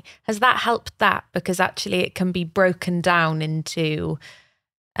way, has that helped that? Because actually it can be broken down into,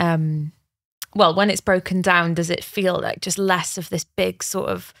 when it's broken down, does it feel like just less of this big sort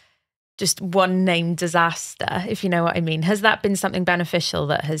of just one name disaster, if you know what I mean? Has that been something beneficial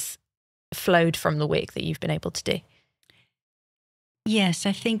that has flowed from the work that you've been able to do? Yes,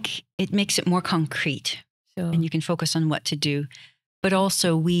 I think it makes it more concrete and you can focus on what to do. But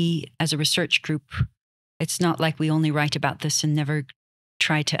also we, as a research group, it's not like we only write about this and never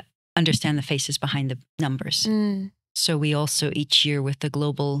try to understand the faces behind the numbers. So we also each year with the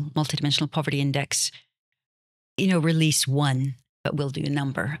Global Multidimensional Poverty Index, release one, but we'll do a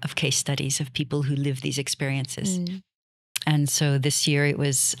number of case studies of people who live these experiences. And so this year it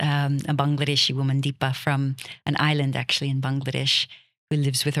was a Bangladeshi woman, Deepa, from an island actually in Bangladesh, who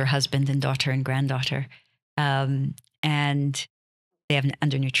lives with her husband and daughter and granddaughter. And they have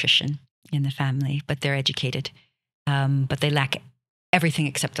undernutrition in the family, but they're educated. But they lack everything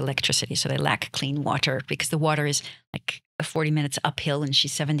except electricity. So they lack clean water because the water is like 40 minutes uphill and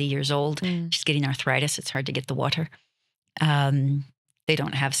she's 70 years old. She's getting arthritis. It's hard to get the water. They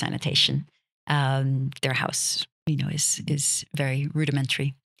don't have sanitation. Their house, is very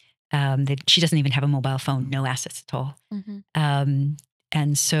rudimentary. She doesn't even have a mobile phone, no assets at all.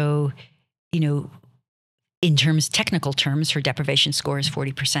 And so, in technical terms, her deprivation score is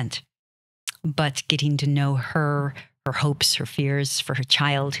 40%. But getting to know her hopes, her fears for her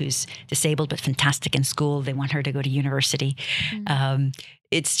child who's disabled but fantastic in school, they want her to go to university.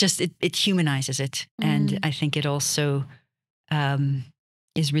 It's just, it humanizes it. And I think it also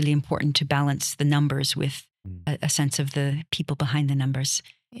is really important to balance the numbers with a sense of the people behind the numbers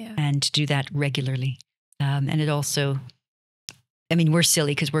and to do that regularly. And it also, we're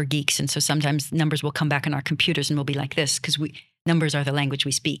silly because we're geeks. And so sometimes numbers will come back on our computers and we'll be like this because numbers are the language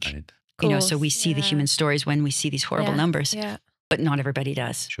we speak. Right. So we see the human stories when we see these horrible numbers, but not everybody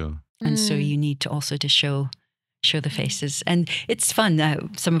does. Sure. And so you need to also to show the faces. And it's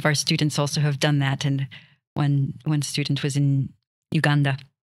fun. Some of our students also have done that. And one student was in Uganda,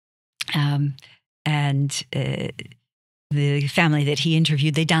 and the family that he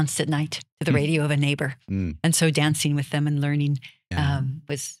interviewed, they danced at night to the radio of a neighbor. And so dancing with them and learning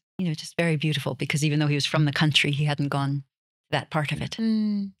was, just very beautiful because even though he was from the country, he hadn't gone that part of it.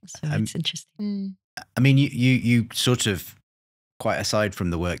 So it's interesting. You sort of, quite aside from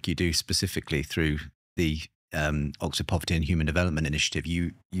the work you do specifically through the Oxford Poverty and Human Development Initiative,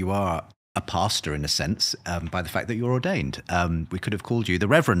 you are a pastor in a sense by the fact that you're ordained. We could have called you the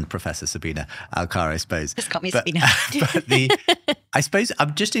Reverend Professor Sabina Alkire, I suppose. Just call me Sabina. But I suppose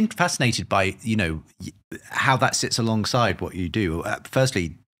I'm just fascinated by, how that sits alongside what you do.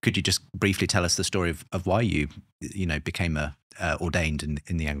 Firstly, could you just briefly tell us the story of why you became ordained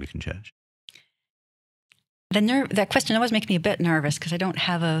in the Anglican Church? That question always makes me a bit nervous because I don't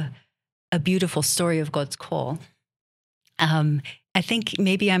have a beautiful story of God's call. I think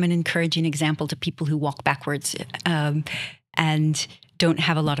maybe I'm an encouraging example to people who walk backwards and don't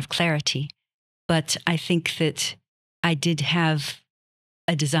have a lot of clarity. But I think that I did have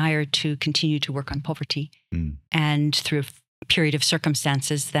a desire to continue to work on poverty. And through a period of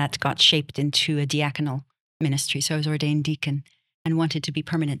circumstances that got shaped into a diaconal ministry. So I was ordained deacon and wanted to be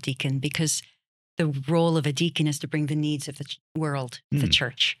permanent deacon, because the role of a deacon is to bring the needs of the world, the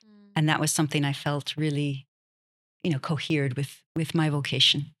church. And that was something I felt really, cohered with my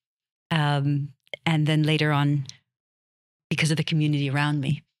vocation. And then later on, because of the community around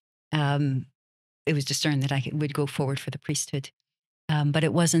me, it was discerned that I would go forward for the priesthood. But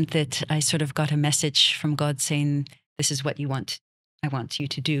it wasn't that I sort of got a message from God saying, this is what I want you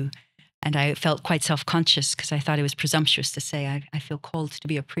to do. And I felt quite self-conscious, because I thought it was presumptuous to say I feel called to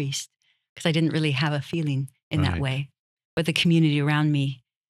be a priest, because I didn't really have a feeling in that way. But the community around me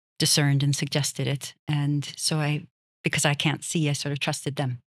discerned and suggested it. And so because I can't see, I sort of trusted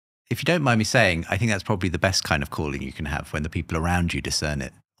them. If you don't mind me saying, I think that's probably the best kind of calling you can have, when the people around you discern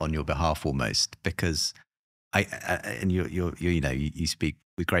it on your behalf almost, because you speak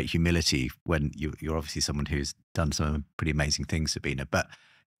with great humility when you're obviously someone who's done some pretty amazing things, Sabina. But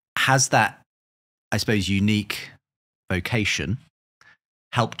has that, I suppose, unique vocation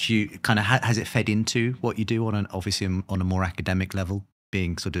helped you has it fed into what you do obviously on a more academic level,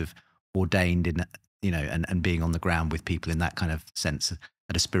 being sort of ordained in, and being on the ground with people in that kind of sense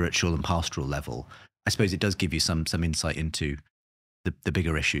at a spiritual and pastoral level? I suppose it does give you some insight into the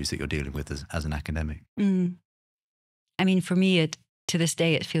bigger issues that you're dealing with as an academic. I mean, for me, to this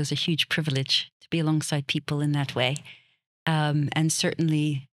day, it feels a huge privilege to be alongside people in that way. And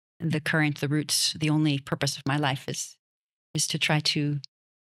certainly the roots, the only purpose of my life is to try to,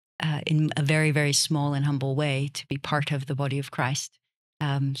 in a very, very small and humble way, to be part of the body of Christ,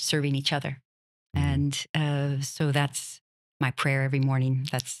 serving each other. And so that's my prayer every morning.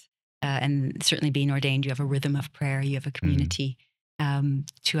 And certainly being ordained, you have a rhythm of prayer, you have a community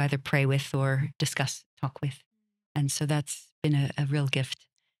to either pray with or talk with. And so that's been a real gift.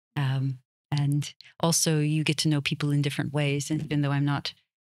 And also you get to know people in different ways. And even though I'm not,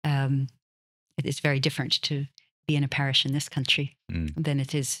 it is very different to be in a parish in this country than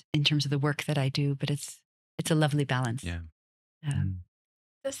it is in terms of the work that I do. But it's a lovely balance. Yeah.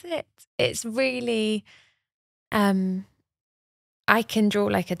 That's it. It's really, I can draw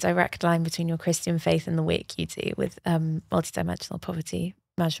like a direct line between your Christian faith and the work you do with multidimensional poverty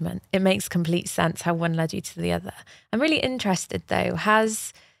measurement. It makes complete sense how one led you to the other. I'm really interested though,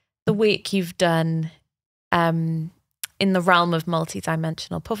 has the work you've done in the realm of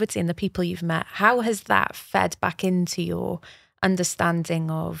multidimensional poverty and the people you've met, how has that fed back into your understanding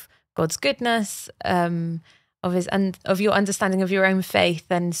of God's goodness, of your understanding of your own faith,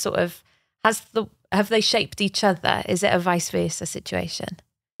 and sort of have they shaped each other? Is it a vice versa situation?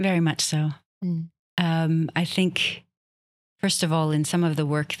 Very much so. I think, first of all, in some of the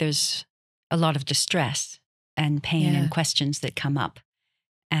work, there's a lot of distress and pain and questions that come up.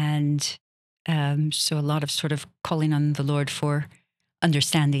 And so a lot of sort of calling on the Lord for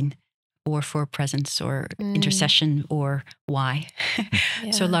understanding, or for presence, or intercession, or why.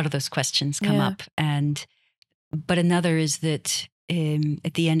 So a lot of those questions come up. But another is that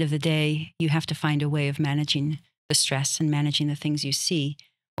at the end of the day, you have to find a way of managing the stress and managing the things you see,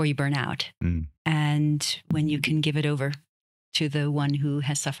 or you burn out. And when you can give it over to the one who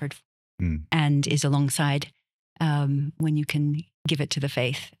has suffered and is alongside, when you can give it to the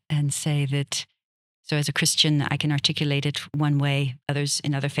faith and say that, so as a Christian, I can articulate it one way, others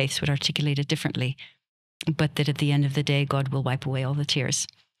in other faiths would articulate it differently, but that at the end of the day, God will wipe away all the tears.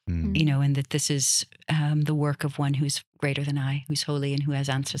 And that this is the work of one who's greater than I, who's holy and who has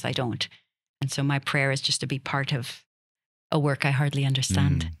answers I don't. And so my prayer is just to be part of a work I hardly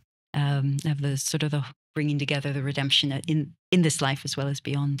understand, of the sort of the bringing together the redemption in this life as well as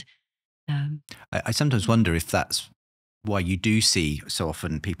beyond. I sometimes wonder if that's why you do see so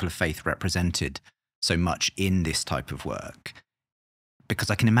often people of faith represented so much in this type of work. Because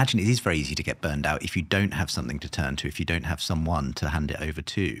I can imagine it is very easy to get burned out if you don't have something to turn to, if you don't have someone to hand it over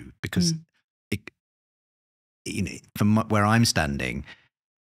to. Because from where I'm standing,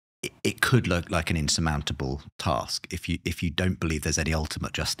 it could look like an insurmountable task if you don't believe there's any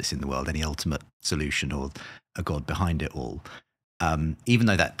ultimate justice in the world, any ultimate solution, or a God behind it all. Even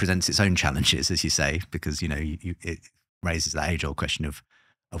though that presents its own challenges, as you say, because it raises that age-old question of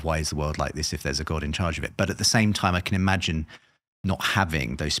why is the world like this if there's a God in charge of it. But at the same time, I can imagine not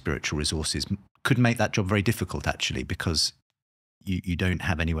having those spiritual resources could make that job very difficult, actually, because you don't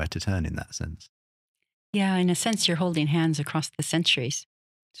have anywhere to turn in that sense. Yeah, in a sense, you're holding hands across the centuries.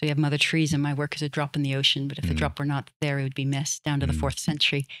 So you have Mother Teresa, and my work is a drop in the ocean, but if the drop were not there, it would be missed down to the 4th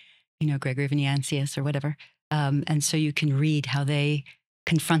century, Gregory of Nazianzus or whatever. And so you can read how they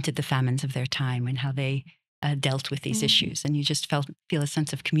confronted the famines of their time and how they dealt with these issues, and you just feel a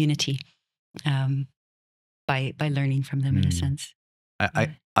sense of community by learning from them in a sense.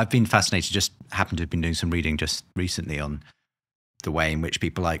 I've been fascinated, just happened to have been doing some reading just recently on the way in which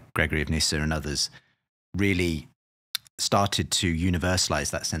people like Gregory of Nyssa and others really started to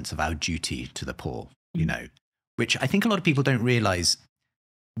universalize that sense of our duty to the poor, you know, which I think a lot of people don't realize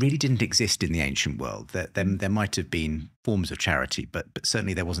really didn't exist in the ancient world. There might have been forms of charity, but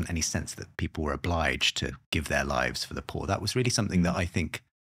certainly there wasn't any sense that people were obliged to give their lives for the poor. That was really something that I think,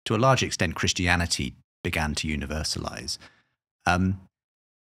 to a large extent, Christianity began to universalize. And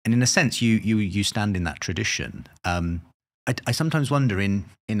in a sense, you stand in that tradition. I sometimes wonder in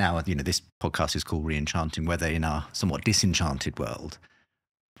our, this podcast is called Re-enchanting, whether in our somewhat disenchanted world,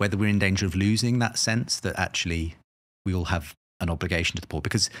 whether we're in danger of losing that sense that actually we all have an obligation to the poor.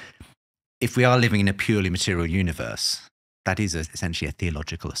 Because if we are living in a purely material universe, that is essentially a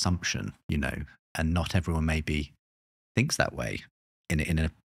theological assumption, and not everyone maybe thinks that way in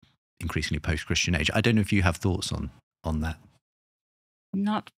an increasingly post-Christian age. I don't know if you have thoughts on that.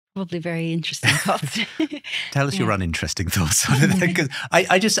 Not probably very interesting thoughts. Tell us your uninteresting thoughts on it. Because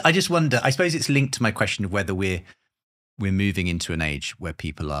I just wonder, I suppose it's linked to my question of whether we're moving into an age where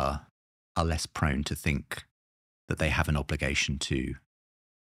people are less prone to think that they have an obligation to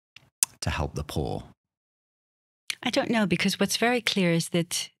help the poor. I don't know, because what's very clear is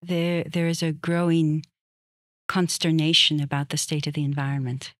that there is a growing consternation about the state of the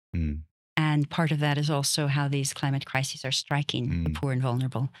environment. And part of that is also how these climate crises are striking the poor and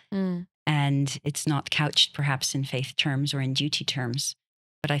vulnerable. And it's not couched perhaps in faith terms or in duty terms,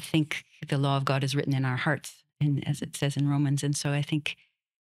 but I think the law of God is written in our hearts, as it says in Romans. And so I think,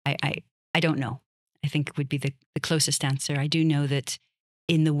 I don't know. I think would be the closest answer. I do know that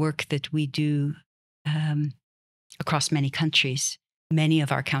in the work that we do across many countries, many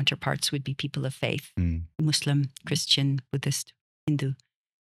of our counterparts would be people of faith, Muslim, Christian, Buddhist, Hindu.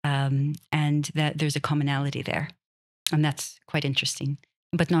 And that there's a commonality there. And that's quite interesting,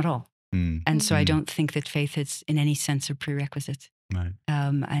 but not all. And so I don't think that faith is in any sense a prerequisite. Right.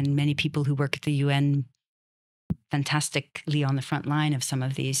 And many people who work at the UN fantastically on the front line of some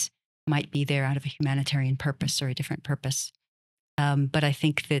of these might be there out of a humanitarian purpose or a different purpose. But I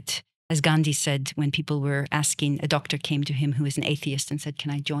think that, as Gandhi said, when people were asking, a doctor came to him who is an atheist and said,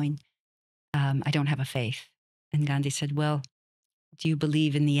 "Can I join? I don't have a faith." And Gandhi said, "Well, do you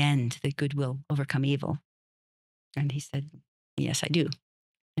believe in the end that good will overcome evil?" And he said, "Yes, I do."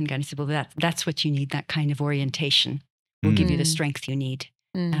 And Gandhi said, "Well, that's what you need. That kind of orientation will give you the strength you need,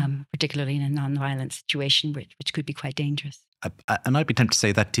 particularly in a nonviolent situation, which could be quite dangerous." And I'd be tempted to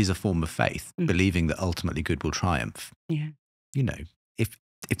say that is a form of faith, believing that ultimately good will triumph. Yeah.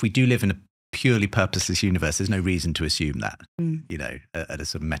 If we do live in a purely purposeless universe, there's no reason to assume that, at a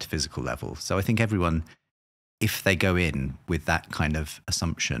sort of metaphysical level. So I think everyone, if they go in with that kind of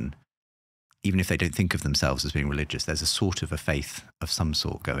assumption, even if they don't think of themselves as being religious, there's a sort of a faith of some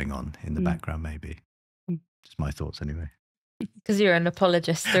sort going on in the background, maybe. Just my thoughts anyway. Because you're an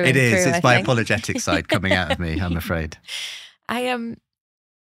apologist through It and is. through, It's my apologetic side coming out of me, I'm afraid.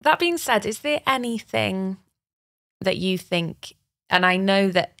 That being said, is there anything that you think, and I know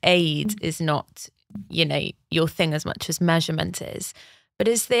that aid is not, your thing as much as measurement is, but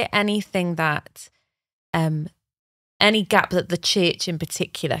is there anything that, any gap that the church in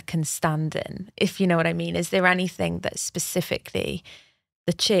particular can stand in, if you know what I mean? Is there anything that specifically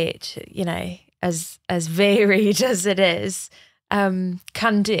the church, as varied as it is,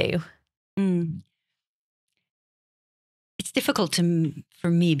 can do? It's difficult for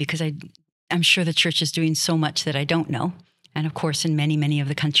me because I'm sure the church is doing so much that I don't know. And of course, in many, many of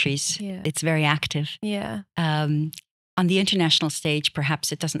the countries, it's very active. Yeah. On the international stage,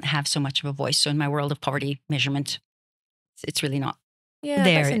 perhaps it doesn't have so much of a voice. So in my world of poverty measurement, it's really not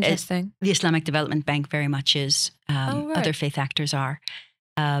there. That's interesting. The Islamic Development Bank very much is. Right. Other faith actors are.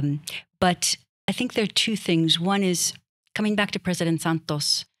 But I think there are two things. One is coming back to President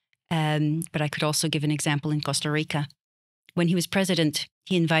Santos, but I could also give an example in Costa Rica. When he was president,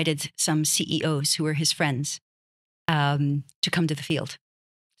 he invited some CEOs who were his friends to come to the field.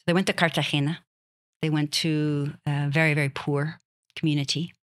 So they went to Cartagena. They went to a very, very poor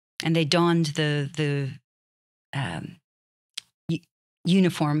community, and they donned the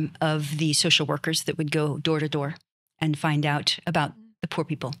uniform of the social workers that would go door to door and find out about the poor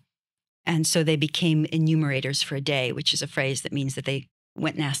people. And so they became enumerators for a day, which is a phrase that means that they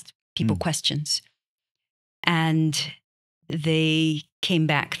went and asked people questions. And they came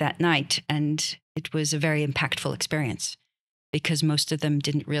back that night, and it was a very impactful experience because most of them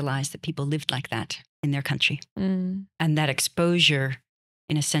didn't realize that people lived like that in their country. And that exposure,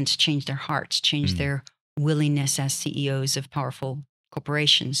 in a sense, changed their hearts, changed their willingness as CEOs of powerful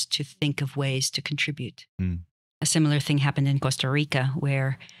corporations to think of ways to contribute. A similar thing happened in Costa Rica,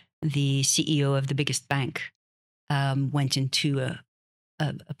 where the CEO of the biggest bank went into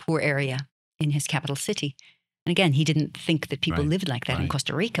a poor area in his capital city. And again, he didn't think that people lived like that in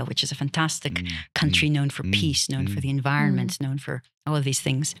Costa Rica, which is a fantastic country known for peace, known for the environment, known for all of these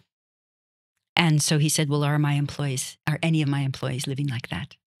things. And so he said, well, are any of my employees living like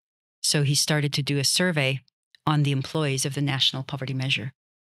that? So he started to do a survey on the employees of the national poverty measure,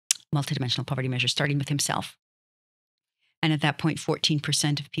 multidimensional poverty measure, starting with himself. And at that point,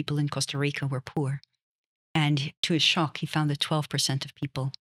 14% of people in Costa Rica were poor. And to his shock, he found that 12% of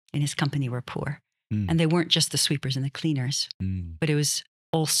people in his company were poor. And they weren't just the sweepers and the cleaners, but it was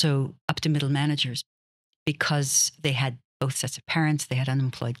also up to middle managers, because they had both sets of parents, they had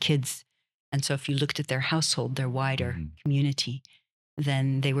unemployed kids. And so if you looked at their household, their wider community,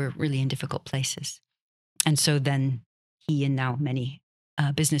 then they were really in difficult places. And so then he and now many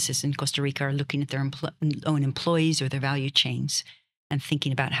businesses in Costa Rica are looking at their own employees or their value chains and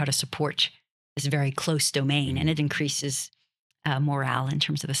thinking about how to support this very close domain. And it increases morale in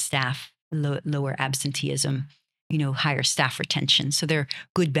terms of the staff, lower absenteeism, higher staff retention. So there are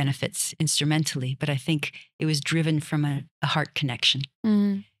good benefits instrumentally, but I think it was driven from a heart connection.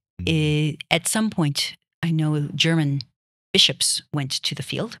 At some point, I know German bishops went to the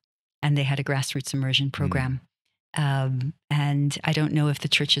field and they had a grassroots immersion program. And I don't know if the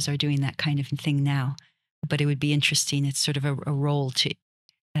churches are doing that kind of thing now, but it would be interesting. It's sort of a role to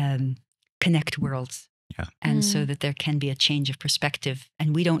connect worlds. And so that there can be a change of perspective.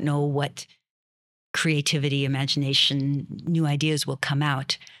 And we don't know what creativity, imagination, new ideas will come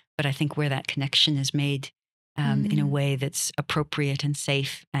out. But I think where that connection is made in a way that's appropriate and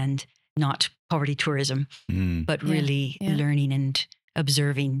safe and not poverty tourism, but really learning and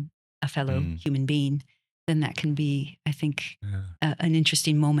observing a fellow human being, then that can be, I think, an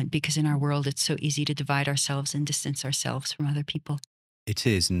interesting moment, because in our world, it's so easy to divide ourselves and distance ourselves from other people. It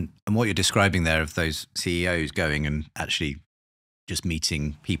is. And what you're describing there of those CEOs going and actually just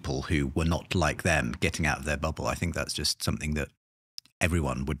meeting people who were not like them, getting out of their bubble, I think that's just something that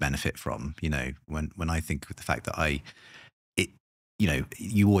everyone would benefit from. When I think of the fact that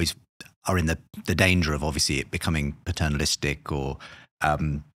you always are in the danger of obviously it becoming paternalistic or,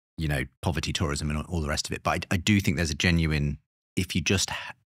 poverty tourism and all the rest of it. But I do think there's a genuine, if you just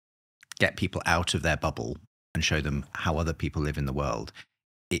get people out of their bubble and show them how other people live in the world,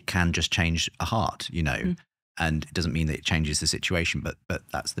 it can just change a heart, and it doesn't mean that it changes the situation, but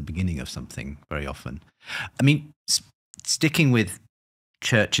that's the beginning of something very often. I mean, sticking with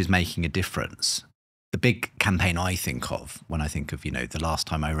churches making a difference, the big campaign I think of when I think of, the last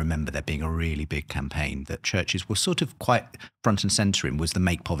time I remember there being a really big campaign that churches were sort of quite front and center in was the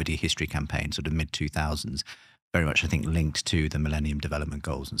Make Poverty History campaign, sort of mid-2000s, very much, I think, linked to the Millennium Development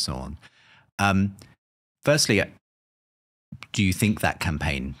Goals and so on. Firstly, do you think that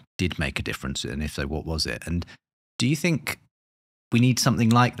campaign did make a difference? And if so, what was it? And do you think we need something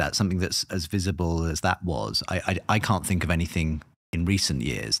like that, something that's as visible as that was? I can't think of anything in recent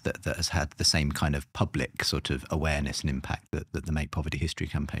years that has had the same kind of public sort of awareness and impact that the Make Poverty History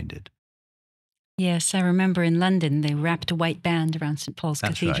campaign did. Yes, I remember in London, they wrapped a white band around St. Paul's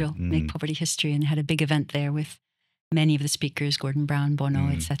Cathedral, right. Make Poverty History, and had a big event there with many of the speakers, Gordon Brown, Bono,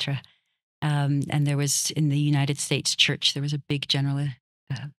 etc. And there was, in the United States Church, there was a big general,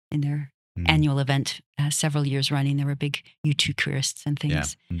 in their annual event, several years running, there were big Eucharists and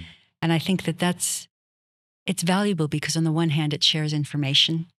things. And I think it's valuable because on the one hand, it shares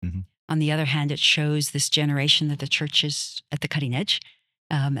information. On the other hand, it shows this generation that the church is at the cutting edge,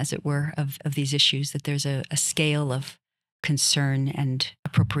 as it were, of these issues, that there's a scale of concern and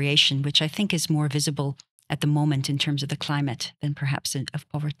appropriation, which I think is more visible at the moment in terms of the climate than perhaps of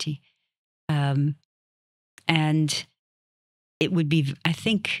poverty. And it would be, I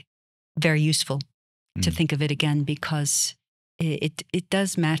think, very useful to think of it again, because it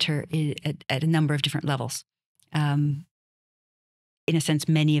does matter at a number of different levels. In a sense,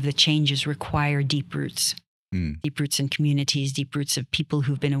 many of the changes require deep roots in communities, deep roots of people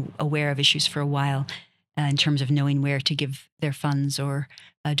who've been aware of issues for a while, in terms of knowing where to give their funds or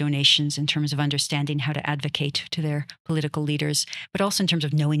donations, in terms of understanding how to advocate to their political leaders, but also in terms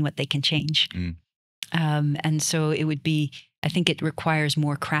of knowing what they can change. And so it would be, I think it requires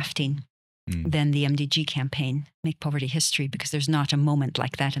more crafting than the MDG campaign, Make Poverty History, because there's not a moment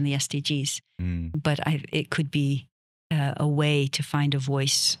like that in the SDGs. But it could be a way to find a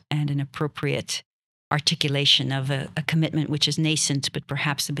voice and an appropriate articulation of a commitment which is nascent, but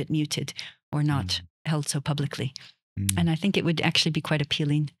perhaps a bit muted or not held so publicly. And I think it would actually be quite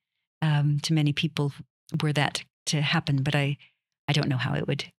appealing to many people were that to happen, but I don't know how it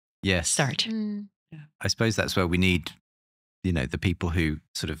would start. I suppose that's where we need, the people who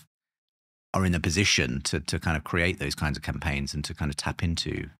sort of are in a position to kind of create those kinds of campaigns and to kind of tap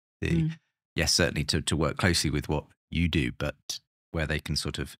into yes, certainly to work closely with what you do, but where they can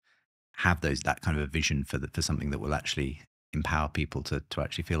sort of have that kind of a vision for something that will actually empower people to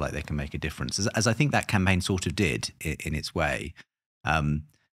actually feel like they can make a difference. As I think that campaign sort of did in its way.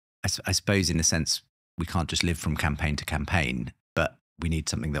 I suppose in a sense, we can't just live from campaign to campaign, but we need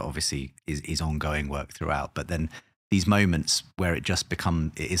something that obviously is ongoing work throughout. But then these moments where it is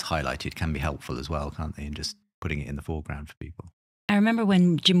highlighted can be helpful as well, can't they? And just putting it in the foreground for people. I remember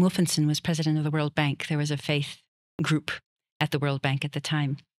when Jim Wolfenson was president of the World Bank, there was a faith group at the World Bank at the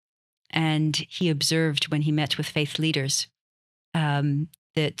time. And he observed when he met with faith leaders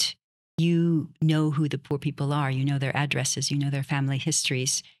that you know who the poor people are, you know their addresses, you know their family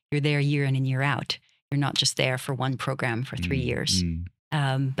histories. You're there year in and year out. You're not just there for one program for 3 years.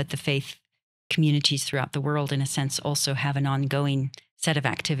 But the faith communities throughout the world, in a sense, also have an ongoing set of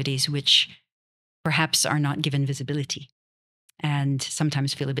activities which perhaps are not given visibility and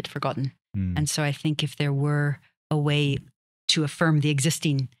sometimes feel a bit forgotten. And so I think if there were a way to affirm the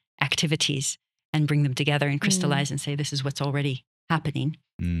existing activities and bring them together and crystallize and say, this is what's already happening,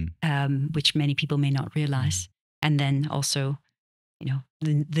 which many people may not realize. And then also,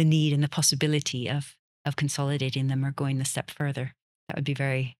 the need and the possibility of consolidating them or going a step further. That would be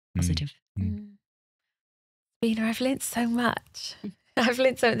very positive. Sabina, I've learned so much.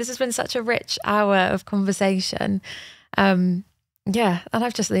 This has been such a rich hour of conversation. And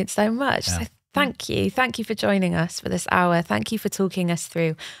I've just learned so much. Yeah. So thank you. Thank you for joining us for this hour. Thank you for talking us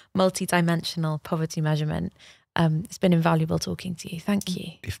through multidimensional poverty measurement. It's been invaluable talking to you. Thank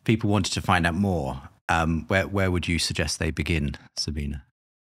you. If people wanted to find out more, where would you suggest they begin, Sabina?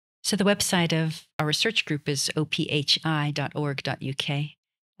 So the website of our research group is ophi.org.uk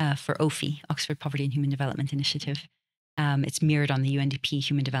for OPHI, Oxford Poverty and Human Development Initiative. It's mirrored on the UNDP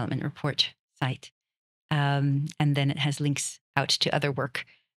Human Development Report site. And then it has links out to other work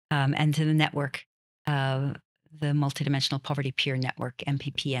and to the network, the Multidimensional Poverty Peer Network,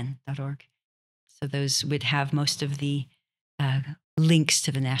 mppn.org. So those would have most of the links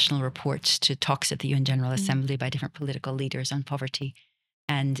to the national reports, to talks at the UN General Assembly by different political leaders on poverty.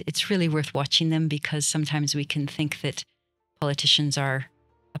 And it's really worth watching them because sometimes we can think that politicians are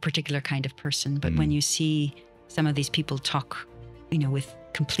a particular kind of person. But when you see some of these people talk, with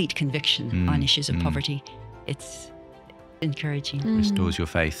complete conviction on issues of poverty, it's encouraging. Restores your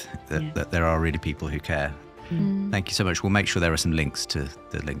faith that there are really people who care. Thank you so much. We'll make sure there are some links to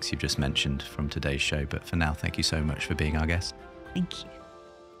the links you've just mentioned from today's show. But for now, thank you so much for being our guest. Thank you.